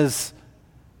 As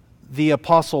the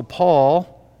Apostle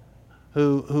Paul,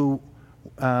 who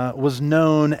was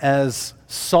known as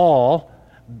Saul,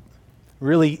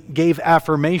 really gave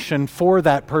affirmation for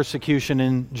that persecution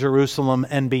in Jerusalem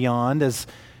and beyond, as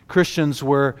Christians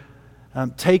were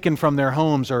taken from their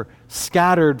homes or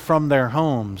scattered from their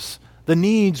homes. The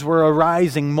needs were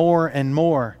arising more and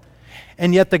more.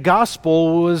 And yet the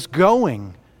gospel was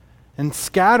going and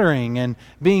scattering and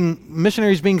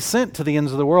missionaries being sent to the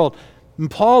ends of the world.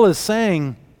 And Paul is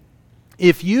saying,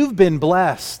 if you've been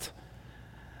blessed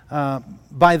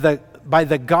by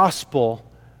the gospel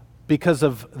because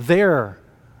of their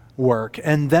work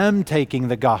and them taking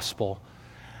the gospel,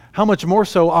 how much more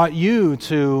so ought you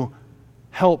to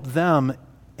help them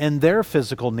in their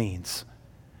physical needs?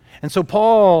 And so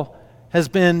Paul has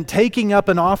been taking up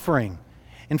an offering.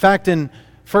 In fact, in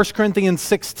 1 Corinthians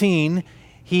 16,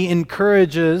 he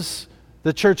encourages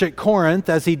the church at Corinth,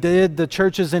 as he did the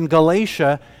churches in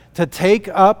Galatia, to take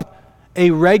up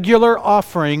a regular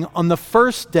offering on the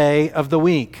first day of the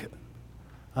week.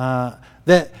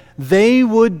 That they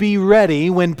would be ready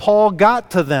when Paul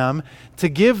got to them to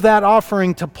give that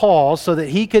offering to Paul so that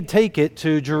he could take it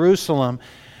to Jerusalem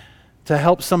to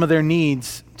help some of their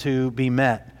needs to be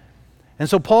met. And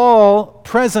so Paul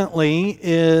presently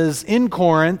is in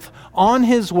Corinth on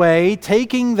his way,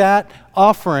 taking that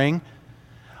offering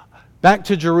back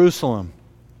to Jerusalem.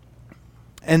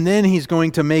 And then he's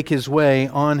going to make his way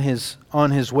on his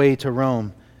way to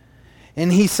Rome.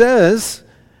 And he says,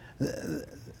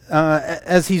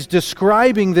 as he's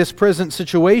describing this present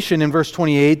situation in verse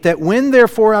 28, that when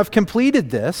therefore I've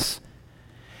completed this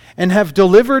and have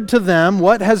delivered to them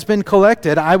what has been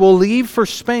collected, I will leave for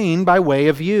Spain by way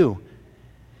of you.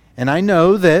 And I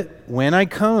know that when I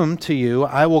come to you,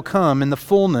 I will come in the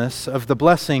fullness of the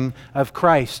blessing of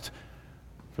Christ.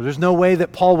 For there's no way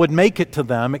that Paul would make it to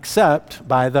them except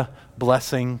by the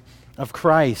blessing of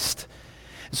Christ.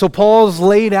 So Paul's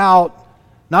laid out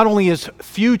not only his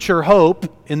future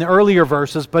hope in the earlier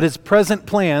verses, but his present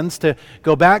plans to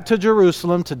go back to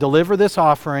Jerusalem to deliver this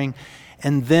offering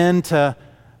and then to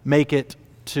make it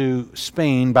to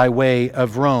Spain by way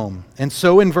of Rome. And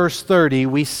so in verse 30,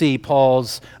 we see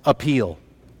Paul's appeal.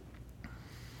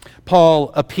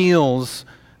 Paul appeals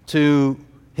to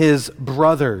his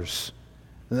brothers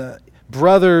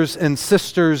and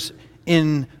sisters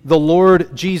in the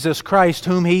Lord Jesus Christ,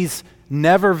 whom he's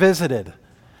never visited,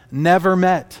 never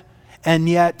met, and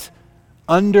yet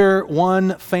under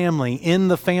one family, in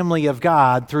the family of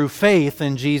God, through faith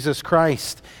in Jesus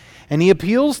Christ. And he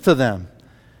appeals to them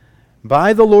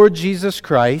by the Lord Jesus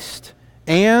Christ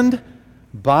and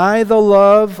by the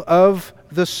love of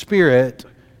the Spirit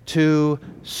to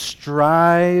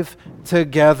strive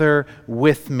together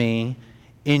with me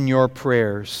in your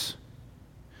prayers.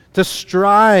 To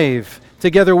strive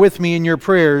together with me in your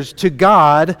prayers to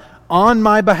God on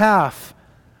my behalf.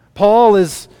 Paul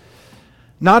is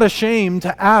not ashamed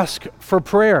to ask for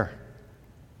prayer,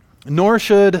 nor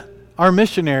should our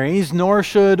missionaries, nor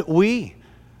should we.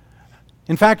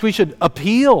 In fact, we should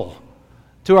appeal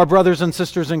to our brothers and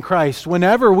sisters in Christ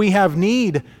whenever we have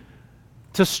need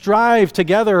to strive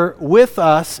together with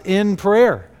us in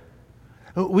prayer.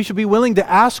 We should be willing to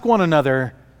ask one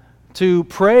another to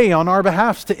pray on our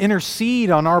behalfs, to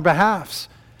intercede on our behalfs.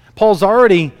 Paul's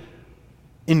already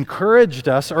encouraged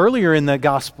us earlier in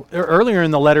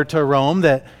the letter to Rome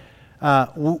that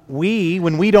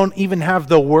when we don't even have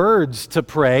the words to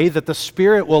pray, that the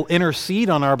Spirit will intercede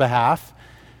on our behalf,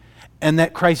 and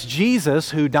that Christ Jesus,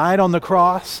 who died on the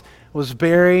cross, was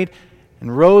buried,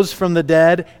 and rose from the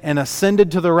dead, and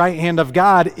ascended to the right hand of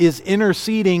God, is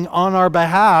interceding on our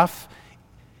behalf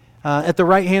at the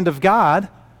right hand of God.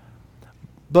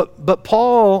 But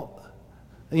Paul,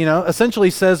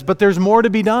 essentially says, but there's more to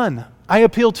be done. I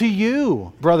appeal to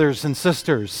you, brothers and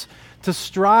sisters, to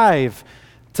strive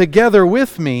together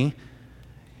with me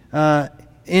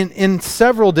in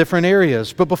several different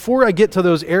areas. But before I get to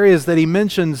those areas that he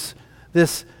mentions,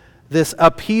 this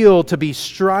appeal to be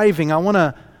striving,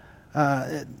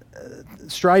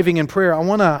 striving in prayer, I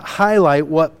want to highlight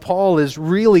what Paul is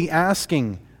really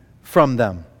asking from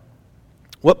them.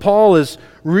 What Paul is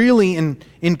really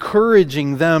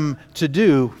encouraging them to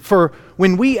do. For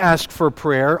when we ask for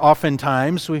prayer,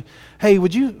 oftentimes hey,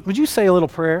 would you say a little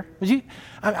prayer?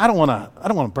 I don't want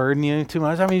to burden you too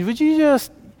much. I mean,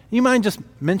 you mind just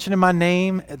mentioning my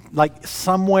name like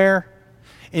somewhere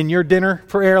in your dinner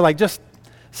prayer? Like just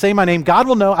say my name. God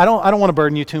will know. I don't want to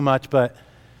burden you too much, but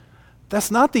that's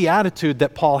not the attitude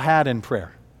that Paul had in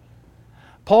prayer.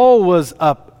 Paul was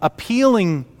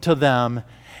appealing to them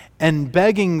and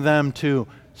begging them to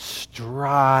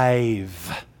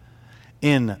strive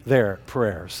in their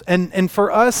prayers. And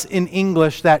for us in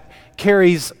English, that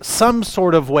carries some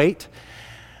sort of weight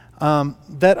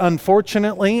that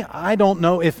unfortunately, I don't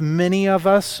know if many of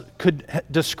us could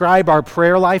describe our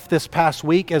prayer life this past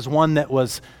week as one that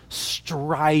was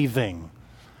striving.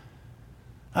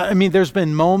 I mean, there's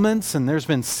been moments and there's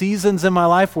been seasons in my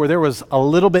life where there was a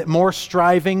little bit more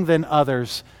striving than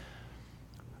others.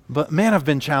 But man, I've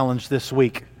been challenged this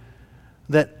week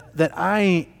that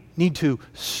I need to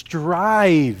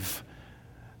strive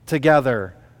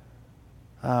together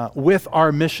with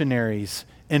our missionaries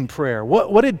in prayer.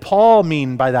 What did Paul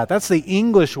mean by that? That's the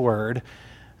English word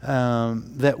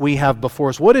that we have before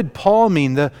us. What did Paul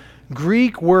mean? The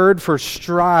Greek word for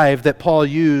strive that Paul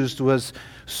used was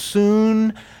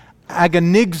soon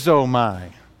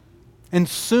agonizomai. And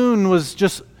soon was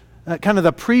just kind of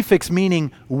the prefix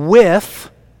meaning with.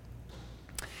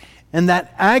 And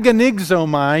that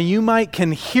agonizomai, you might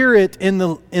can hear it in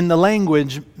the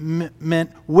language,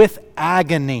 meant with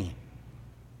agony.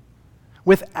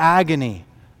 With agony.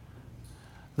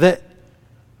 That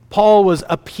Paul was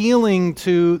appealing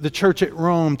to the church at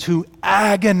Rome to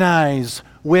agonize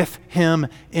with him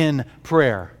in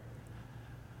prayer.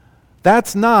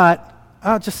 That's not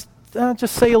just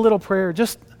say a little prayer,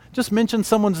 just mention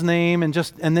someone's name and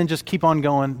then just keep on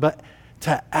going, but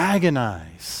to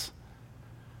agonize,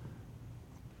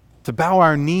 to bow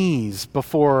our knees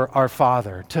before our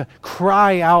Father, to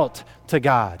cry out to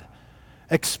God,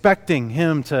 expecting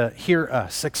Him to hear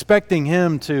us, expecting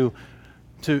Him to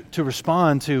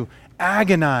respond, to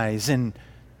agonize in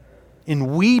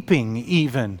weeping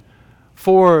even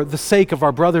for the sake of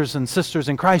our brothers and sisters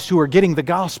in Christ who are getting the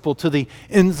gospel to the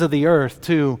ends of the earth,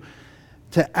 to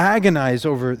agonize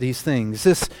over these things.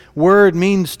 This word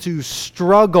means to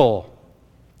struggle,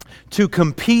 to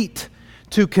compete,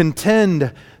 to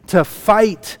contend, to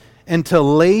fight, and to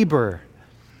labor.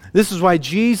 This is why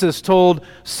Jesus told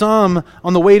some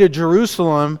on the way to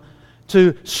Jerusalem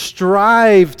to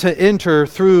strive to enter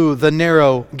through the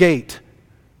narrow gate.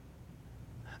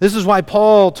 This is why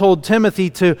Paul told Timothy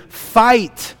to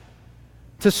fight,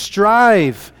 to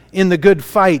strive in the good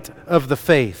fight of the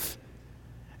faith.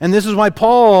 And this is why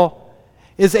Paul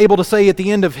is able to say at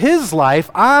the end of his life,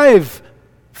 I've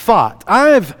fought,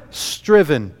 I've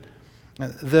striven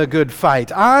the good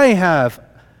fight, I have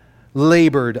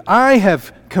labored, I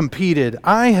have competed,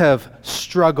 I have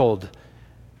struggled.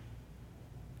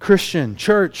 Christian,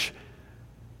 church,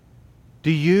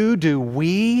 do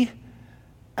we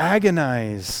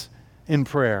agonize in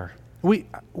prayer?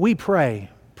 We pray,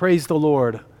 praise the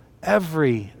Lord,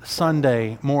 every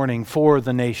Sunday morning for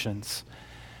the nations.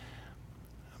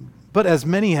 But as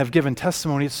many have given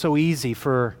testimony, it's so easy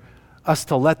for us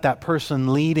to let that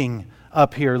person leading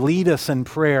up here lead us in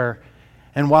prayer.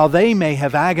 And while they may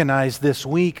have agonized this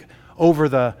week over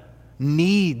the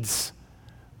needs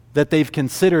that they've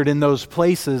considered in those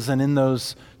places and in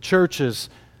those churches,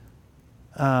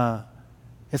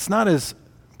 it's not as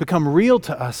become real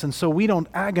to us, and so we don't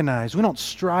agonize, we don't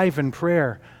strive in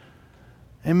prayer.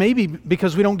 And maybe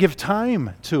because we don't give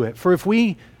time to it. For if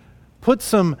we put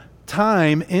some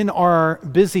time in our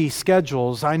busy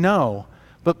schedules, I know,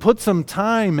 but put some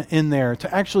time in there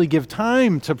to actually give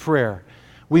time to prayer,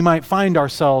 we might find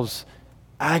ourselves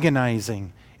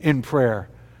agonizing in prayer,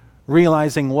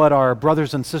 realizing what our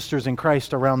brothers and sisters in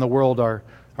Christ around the world are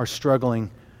struggling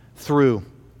through.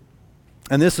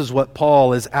 And this is what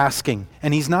Paul is asking,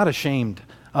 and he's not ashamed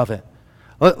of it.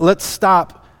 Let's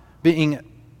stop being...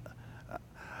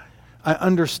 I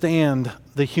understand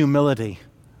the humility,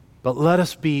 but let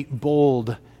us be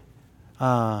bold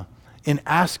in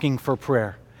asking for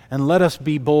prayer, and let us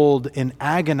be bold in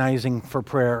agonizing for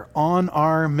prayer on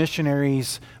our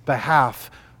missionaries' behalf,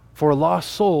 for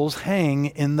lost souls hang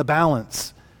in the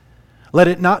balance. Let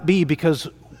it not be because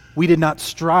we did not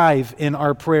strive in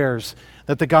our prayers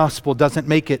that the gospel doesn't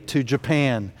make it to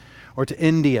Japan or to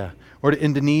India or to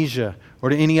Indonesia or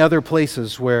to any other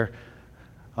places where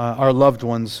our loved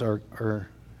ones are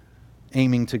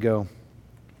aiming to go.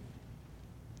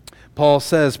 Paul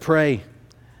says, pray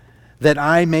that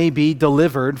I may be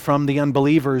delivered from the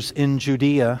unbelievers in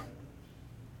Judea,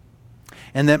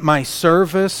 and that my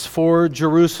service for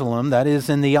Jerusalem, that is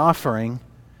in the offering,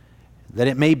 that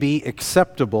it may be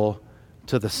acceptable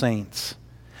to the saints.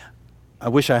 I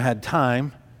wish I had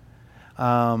time.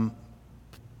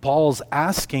 Paul's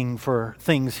asking for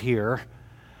things here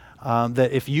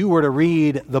that if you were to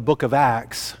read the book of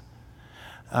Acts,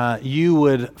 you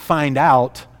would find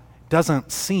out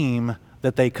doesn't seem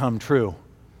that they come true.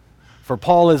 For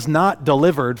Paul is not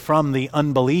delivered from the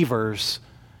unbelievers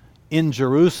in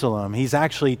Jerusalem. He's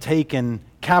actually taken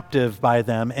captive by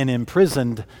them and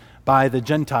imprisoned by the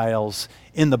Gentiles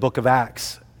in the book of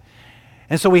Acts.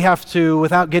 And so we have to,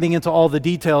 without getting into all the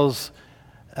details,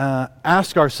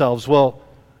 ask ourselves, well,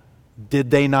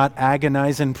 did they not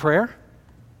agonize in prayer?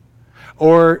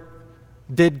 Or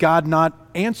did God not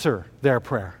answer their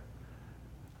prayer?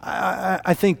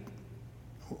 I think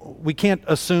we can't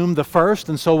assume the first,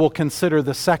 and so we'll consider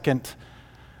the second.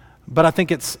 But I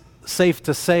think it's safe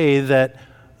to say that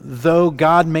though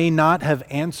God may not have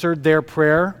answered their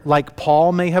prayer like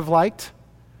Paul may have liked,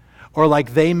 or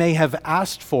like they may have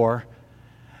asked for,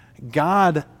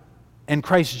 God and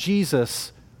Christ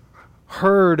Jesus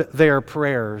heard their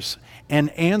prayers and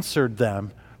answered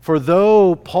them. For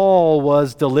though Paul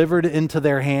was delivered into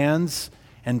their hands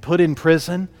and put in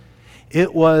prison,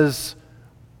 it was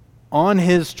on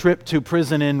his trip to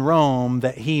prison in Rome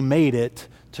that he made it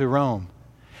to Rome.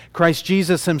 Christ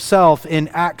Jesus himself in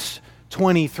Acts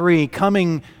 23,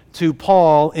 coming to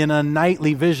Paul in a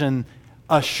nightly vision,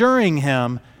 assuring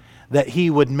him that he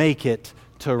would make it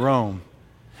to Rome.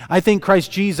 I think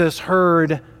Christ Jesus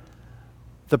heard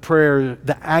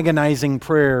the agonizing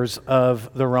prayers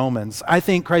of the Romans. I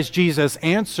think Christ Jesus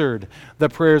answered the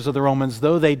prayers of the Romans,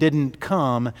 though they didn't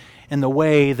come in the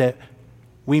way that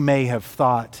we may have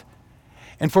thought.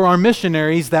 And for our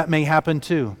missionaries, that may happen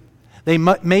too. They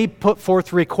may put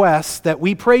forth requests that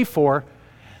we pray for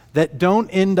that don't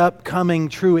end up coming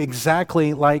true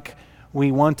exactly like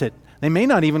we want it. They may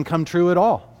not even come true at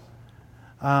all.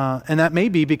 And that may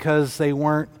be because they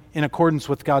weren't in accordance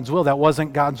with God's will. That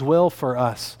wasn't God's will for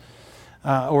us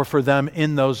or for them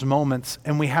in those moments.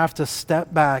 And we have to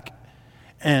step back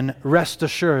and rest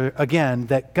assured again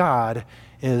that God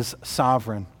is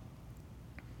sovereign.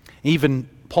 Even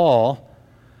Paul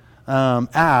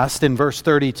asked in verse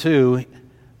 32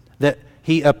 that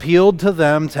he appealed to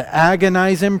them to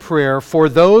agonize in prayer for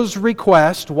those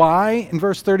requests. Why? In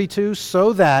verse 32,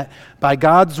 so that by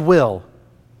God's will,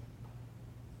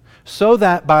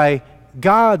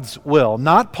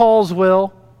 not Paul's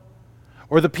will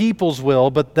or the people's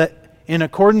will, but that in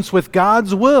accordance with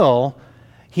God's will,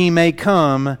 he may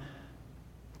come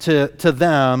to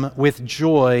them with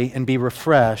joy and be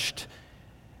refreshed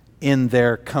in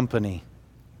their company.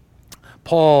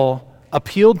 Paul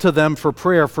appealed to them for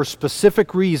prayer for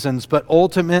specific reasons, but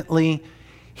ultimately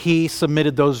he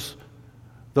submitted those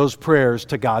prayers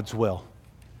to God's will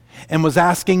and was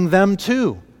asking them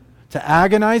too to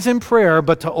agonize in prayer,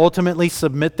 but to ultimately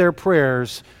submit their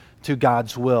prayers to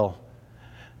God's will.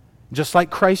 Just like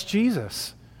Christ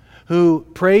Jesus, who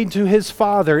prayed to his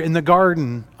Father in the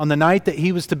garden on the night that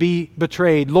he was to be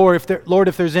betrayed, Lord,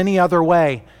 if there's any other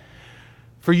way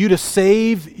for you to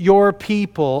save your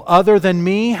people other than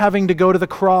me having to go to the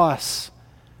cross,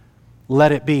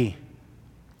 let it be.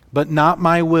 But not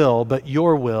my will, but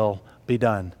your will be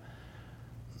done.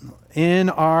 In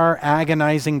our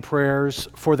agonizing prayers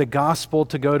for the gospel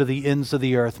to go to the ends of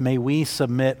the earth, may we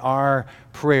submit our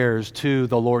prayers to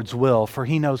the Lord's will, for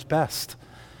he knows best.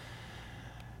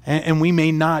 And we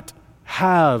may not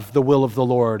have the will of the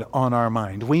Lord on our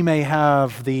mind. We may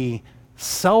have the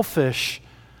selfish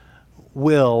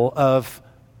will of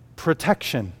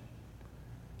protection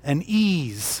and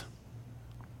ease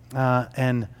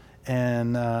and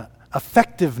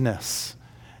effectiveness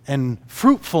and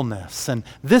fruitfulness and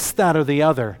this, that, or the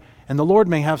other. And the Lord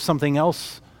may have something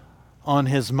else on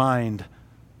his mind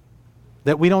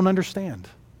that we don't understand.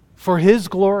 For his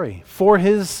glory, for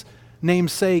his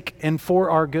name's sake, and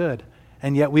for our good.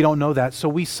 And yet we don't know that. So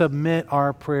we submit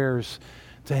our prayers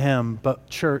to him. But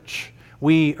church,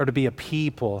 we are to be a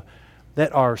people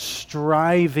that are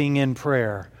striving in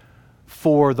prayer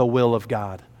for the will of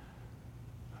God.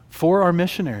 For our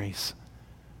missionaries.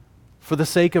 For the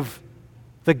sake of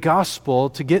the gospel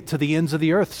to get to the ends of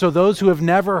the earth. So those who have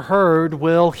never heard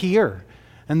will hear.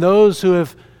 And those who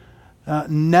have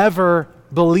never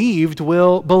believed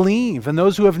will believe. And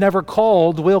those who have never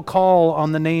called will call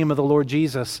on the name of the Lord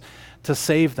Jesus to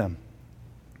save them.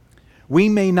 We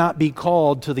may not be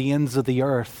called to the ends of the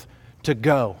earth to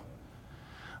go.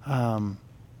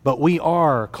 But we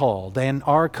are called and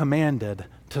are commanded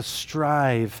to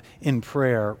strive in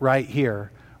prayer right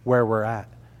here where we're at.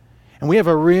 And we have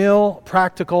a real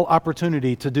practical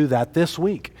opportunity to do that this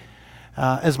week.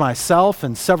 As myself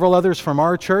and several others from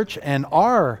our church and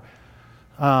our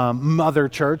mother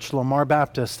church, Lamar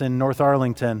Baptist in North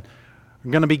Arlington, are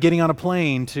going to be getting on a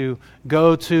plane to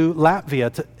go to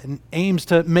Latvia and aims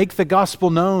to make the gospel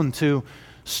known to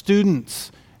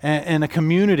students and a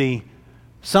community,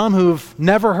 some who've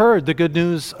never heard the good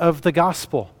news of the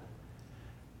gospel.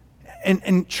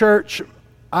 And church,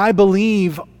 I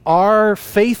believe our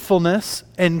faithfulness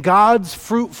and God's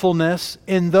fruitfulness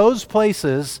in those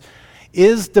places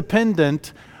is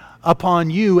dependent upon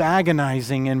you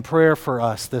agonizing in prayer for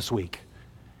us this week.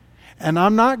 And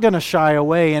I'm not going to shy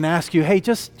away and ask you, hey,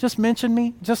 just mention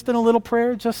me, just in a little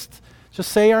prayer, just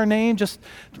say our name, just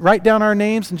write down our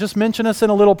names and just mention us in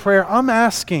a little prayer. I'm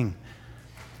asking,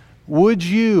 would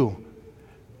you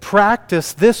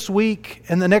practice this week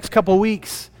and the next couple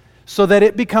weeks so that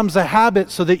it becomes a habit,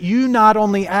 so that you not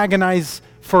only agonize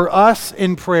for us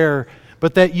in prayer,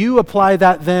 but that you apply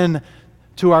that then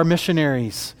to our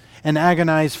missionaries and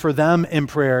agonize for them in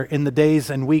prayer in the days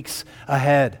and weeks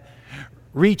ahead.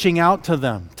 Reaching out to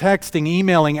them, texting,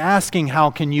 emailing, asking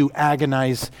how can you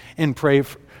agonize and pray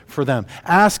for them.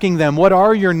 Asking them, what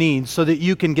are your needs so that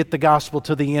you can get the gospel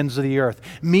to the ends of the earth.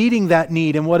 Meeting that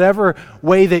need in whatever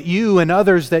way that you and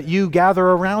others that you gather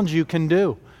around you can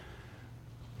do.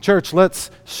 Church,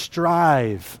 let's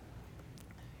strive.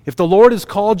 If the Lord has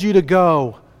called you to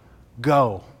go,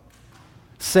 go.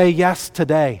 Say yes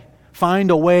today.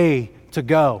 Find a way to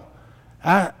go.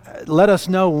 Let us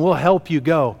know and we'll help you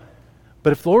go.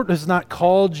 But if the Lord has not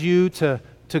called you to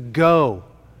go,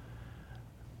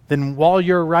 then while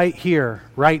you're right here,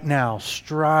 right now,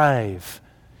 strive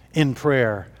in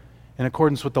prayer in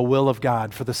accordance with the will of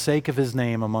God for the sake of His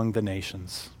name among the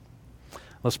nations.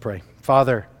 Let's pray.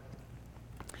 Father,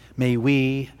 may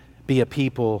we be a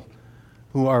people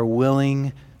who are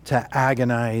willing to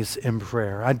agonize in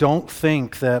prayer. I don't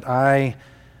think that I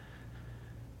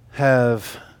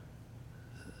have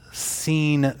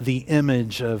seen the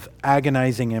image of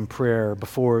agonizing in prayer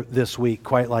before this week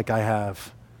quite like I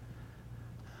have.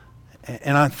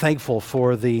 And I'm thankful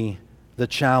for the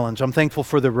challenge. I'm thankful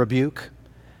for the rebuke.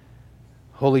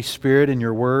 Holy Spirit, in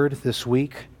your word this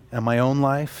week and my own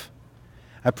life,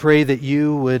 I pray that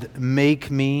you would make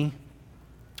me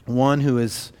one who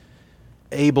is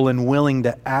able and willing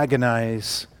to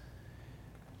agonize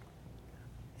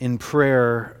in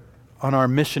prayer on our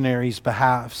missionaries'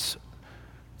 behalfs,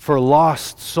 for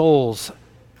lost souls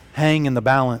hang in the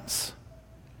balance.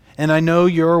 And I know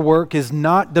your work is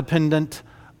not dependent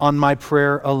on my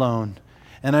prayer alone.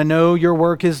 And I know your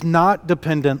work is not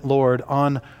dependent, Lord,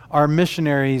 on our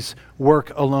missionaries'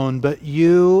 work alone, but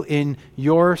you, in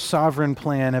your sovereign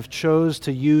plan, have chose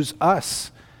to use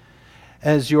us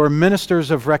as your ministers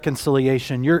of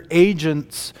reconciliation, your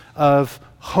agents of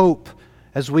hope,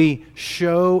 as we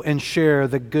show and share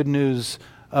the good news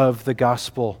of the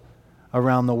gospel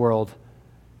around the world.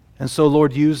 And so,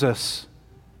 Lord, use us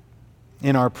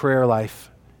in our prayer life.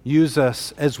 Use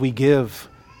us as we give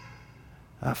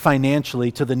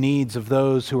financially to the needs of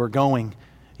those who are going.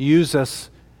 Use us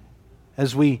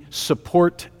as we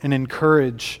support and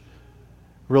encourage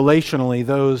relationally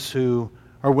those who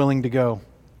are willing to go.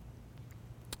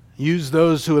 Use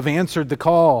those who have answered the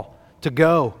call to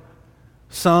go,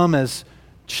 some as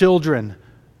children,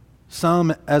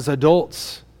 some as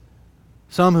adults,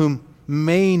 some who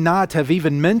may not have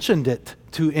even mentioned it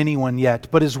to anyone yet,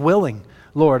 but is willing.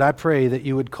 Lord, I pray that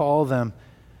you would call them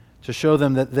to show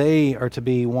them that they are to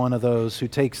be one of those who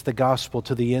takes the gospel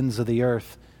to the ends of the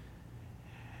earth,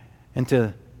 and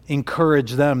to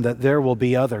encourage them that there will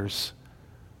be others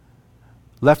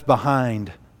left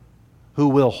behind who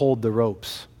will hold the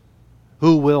ropes,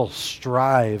 who will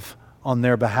strive on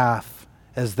their behalf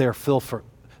as they're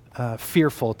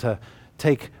fearful to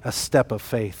take a step of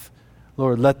faith.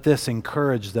 Lord, let this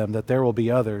encourage them that there will be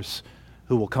others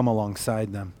who will come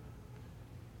alongside them.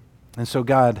 And so,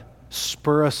 God,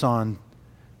 spur us on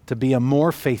to be a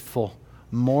more faithful,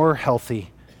 more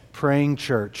healthy, praying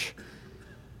church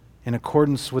in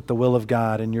accordance with the will of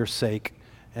God and your sake,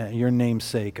 your name's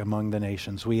sake among the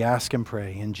nations. We ask and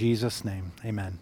pray in Jesus' name. Amen.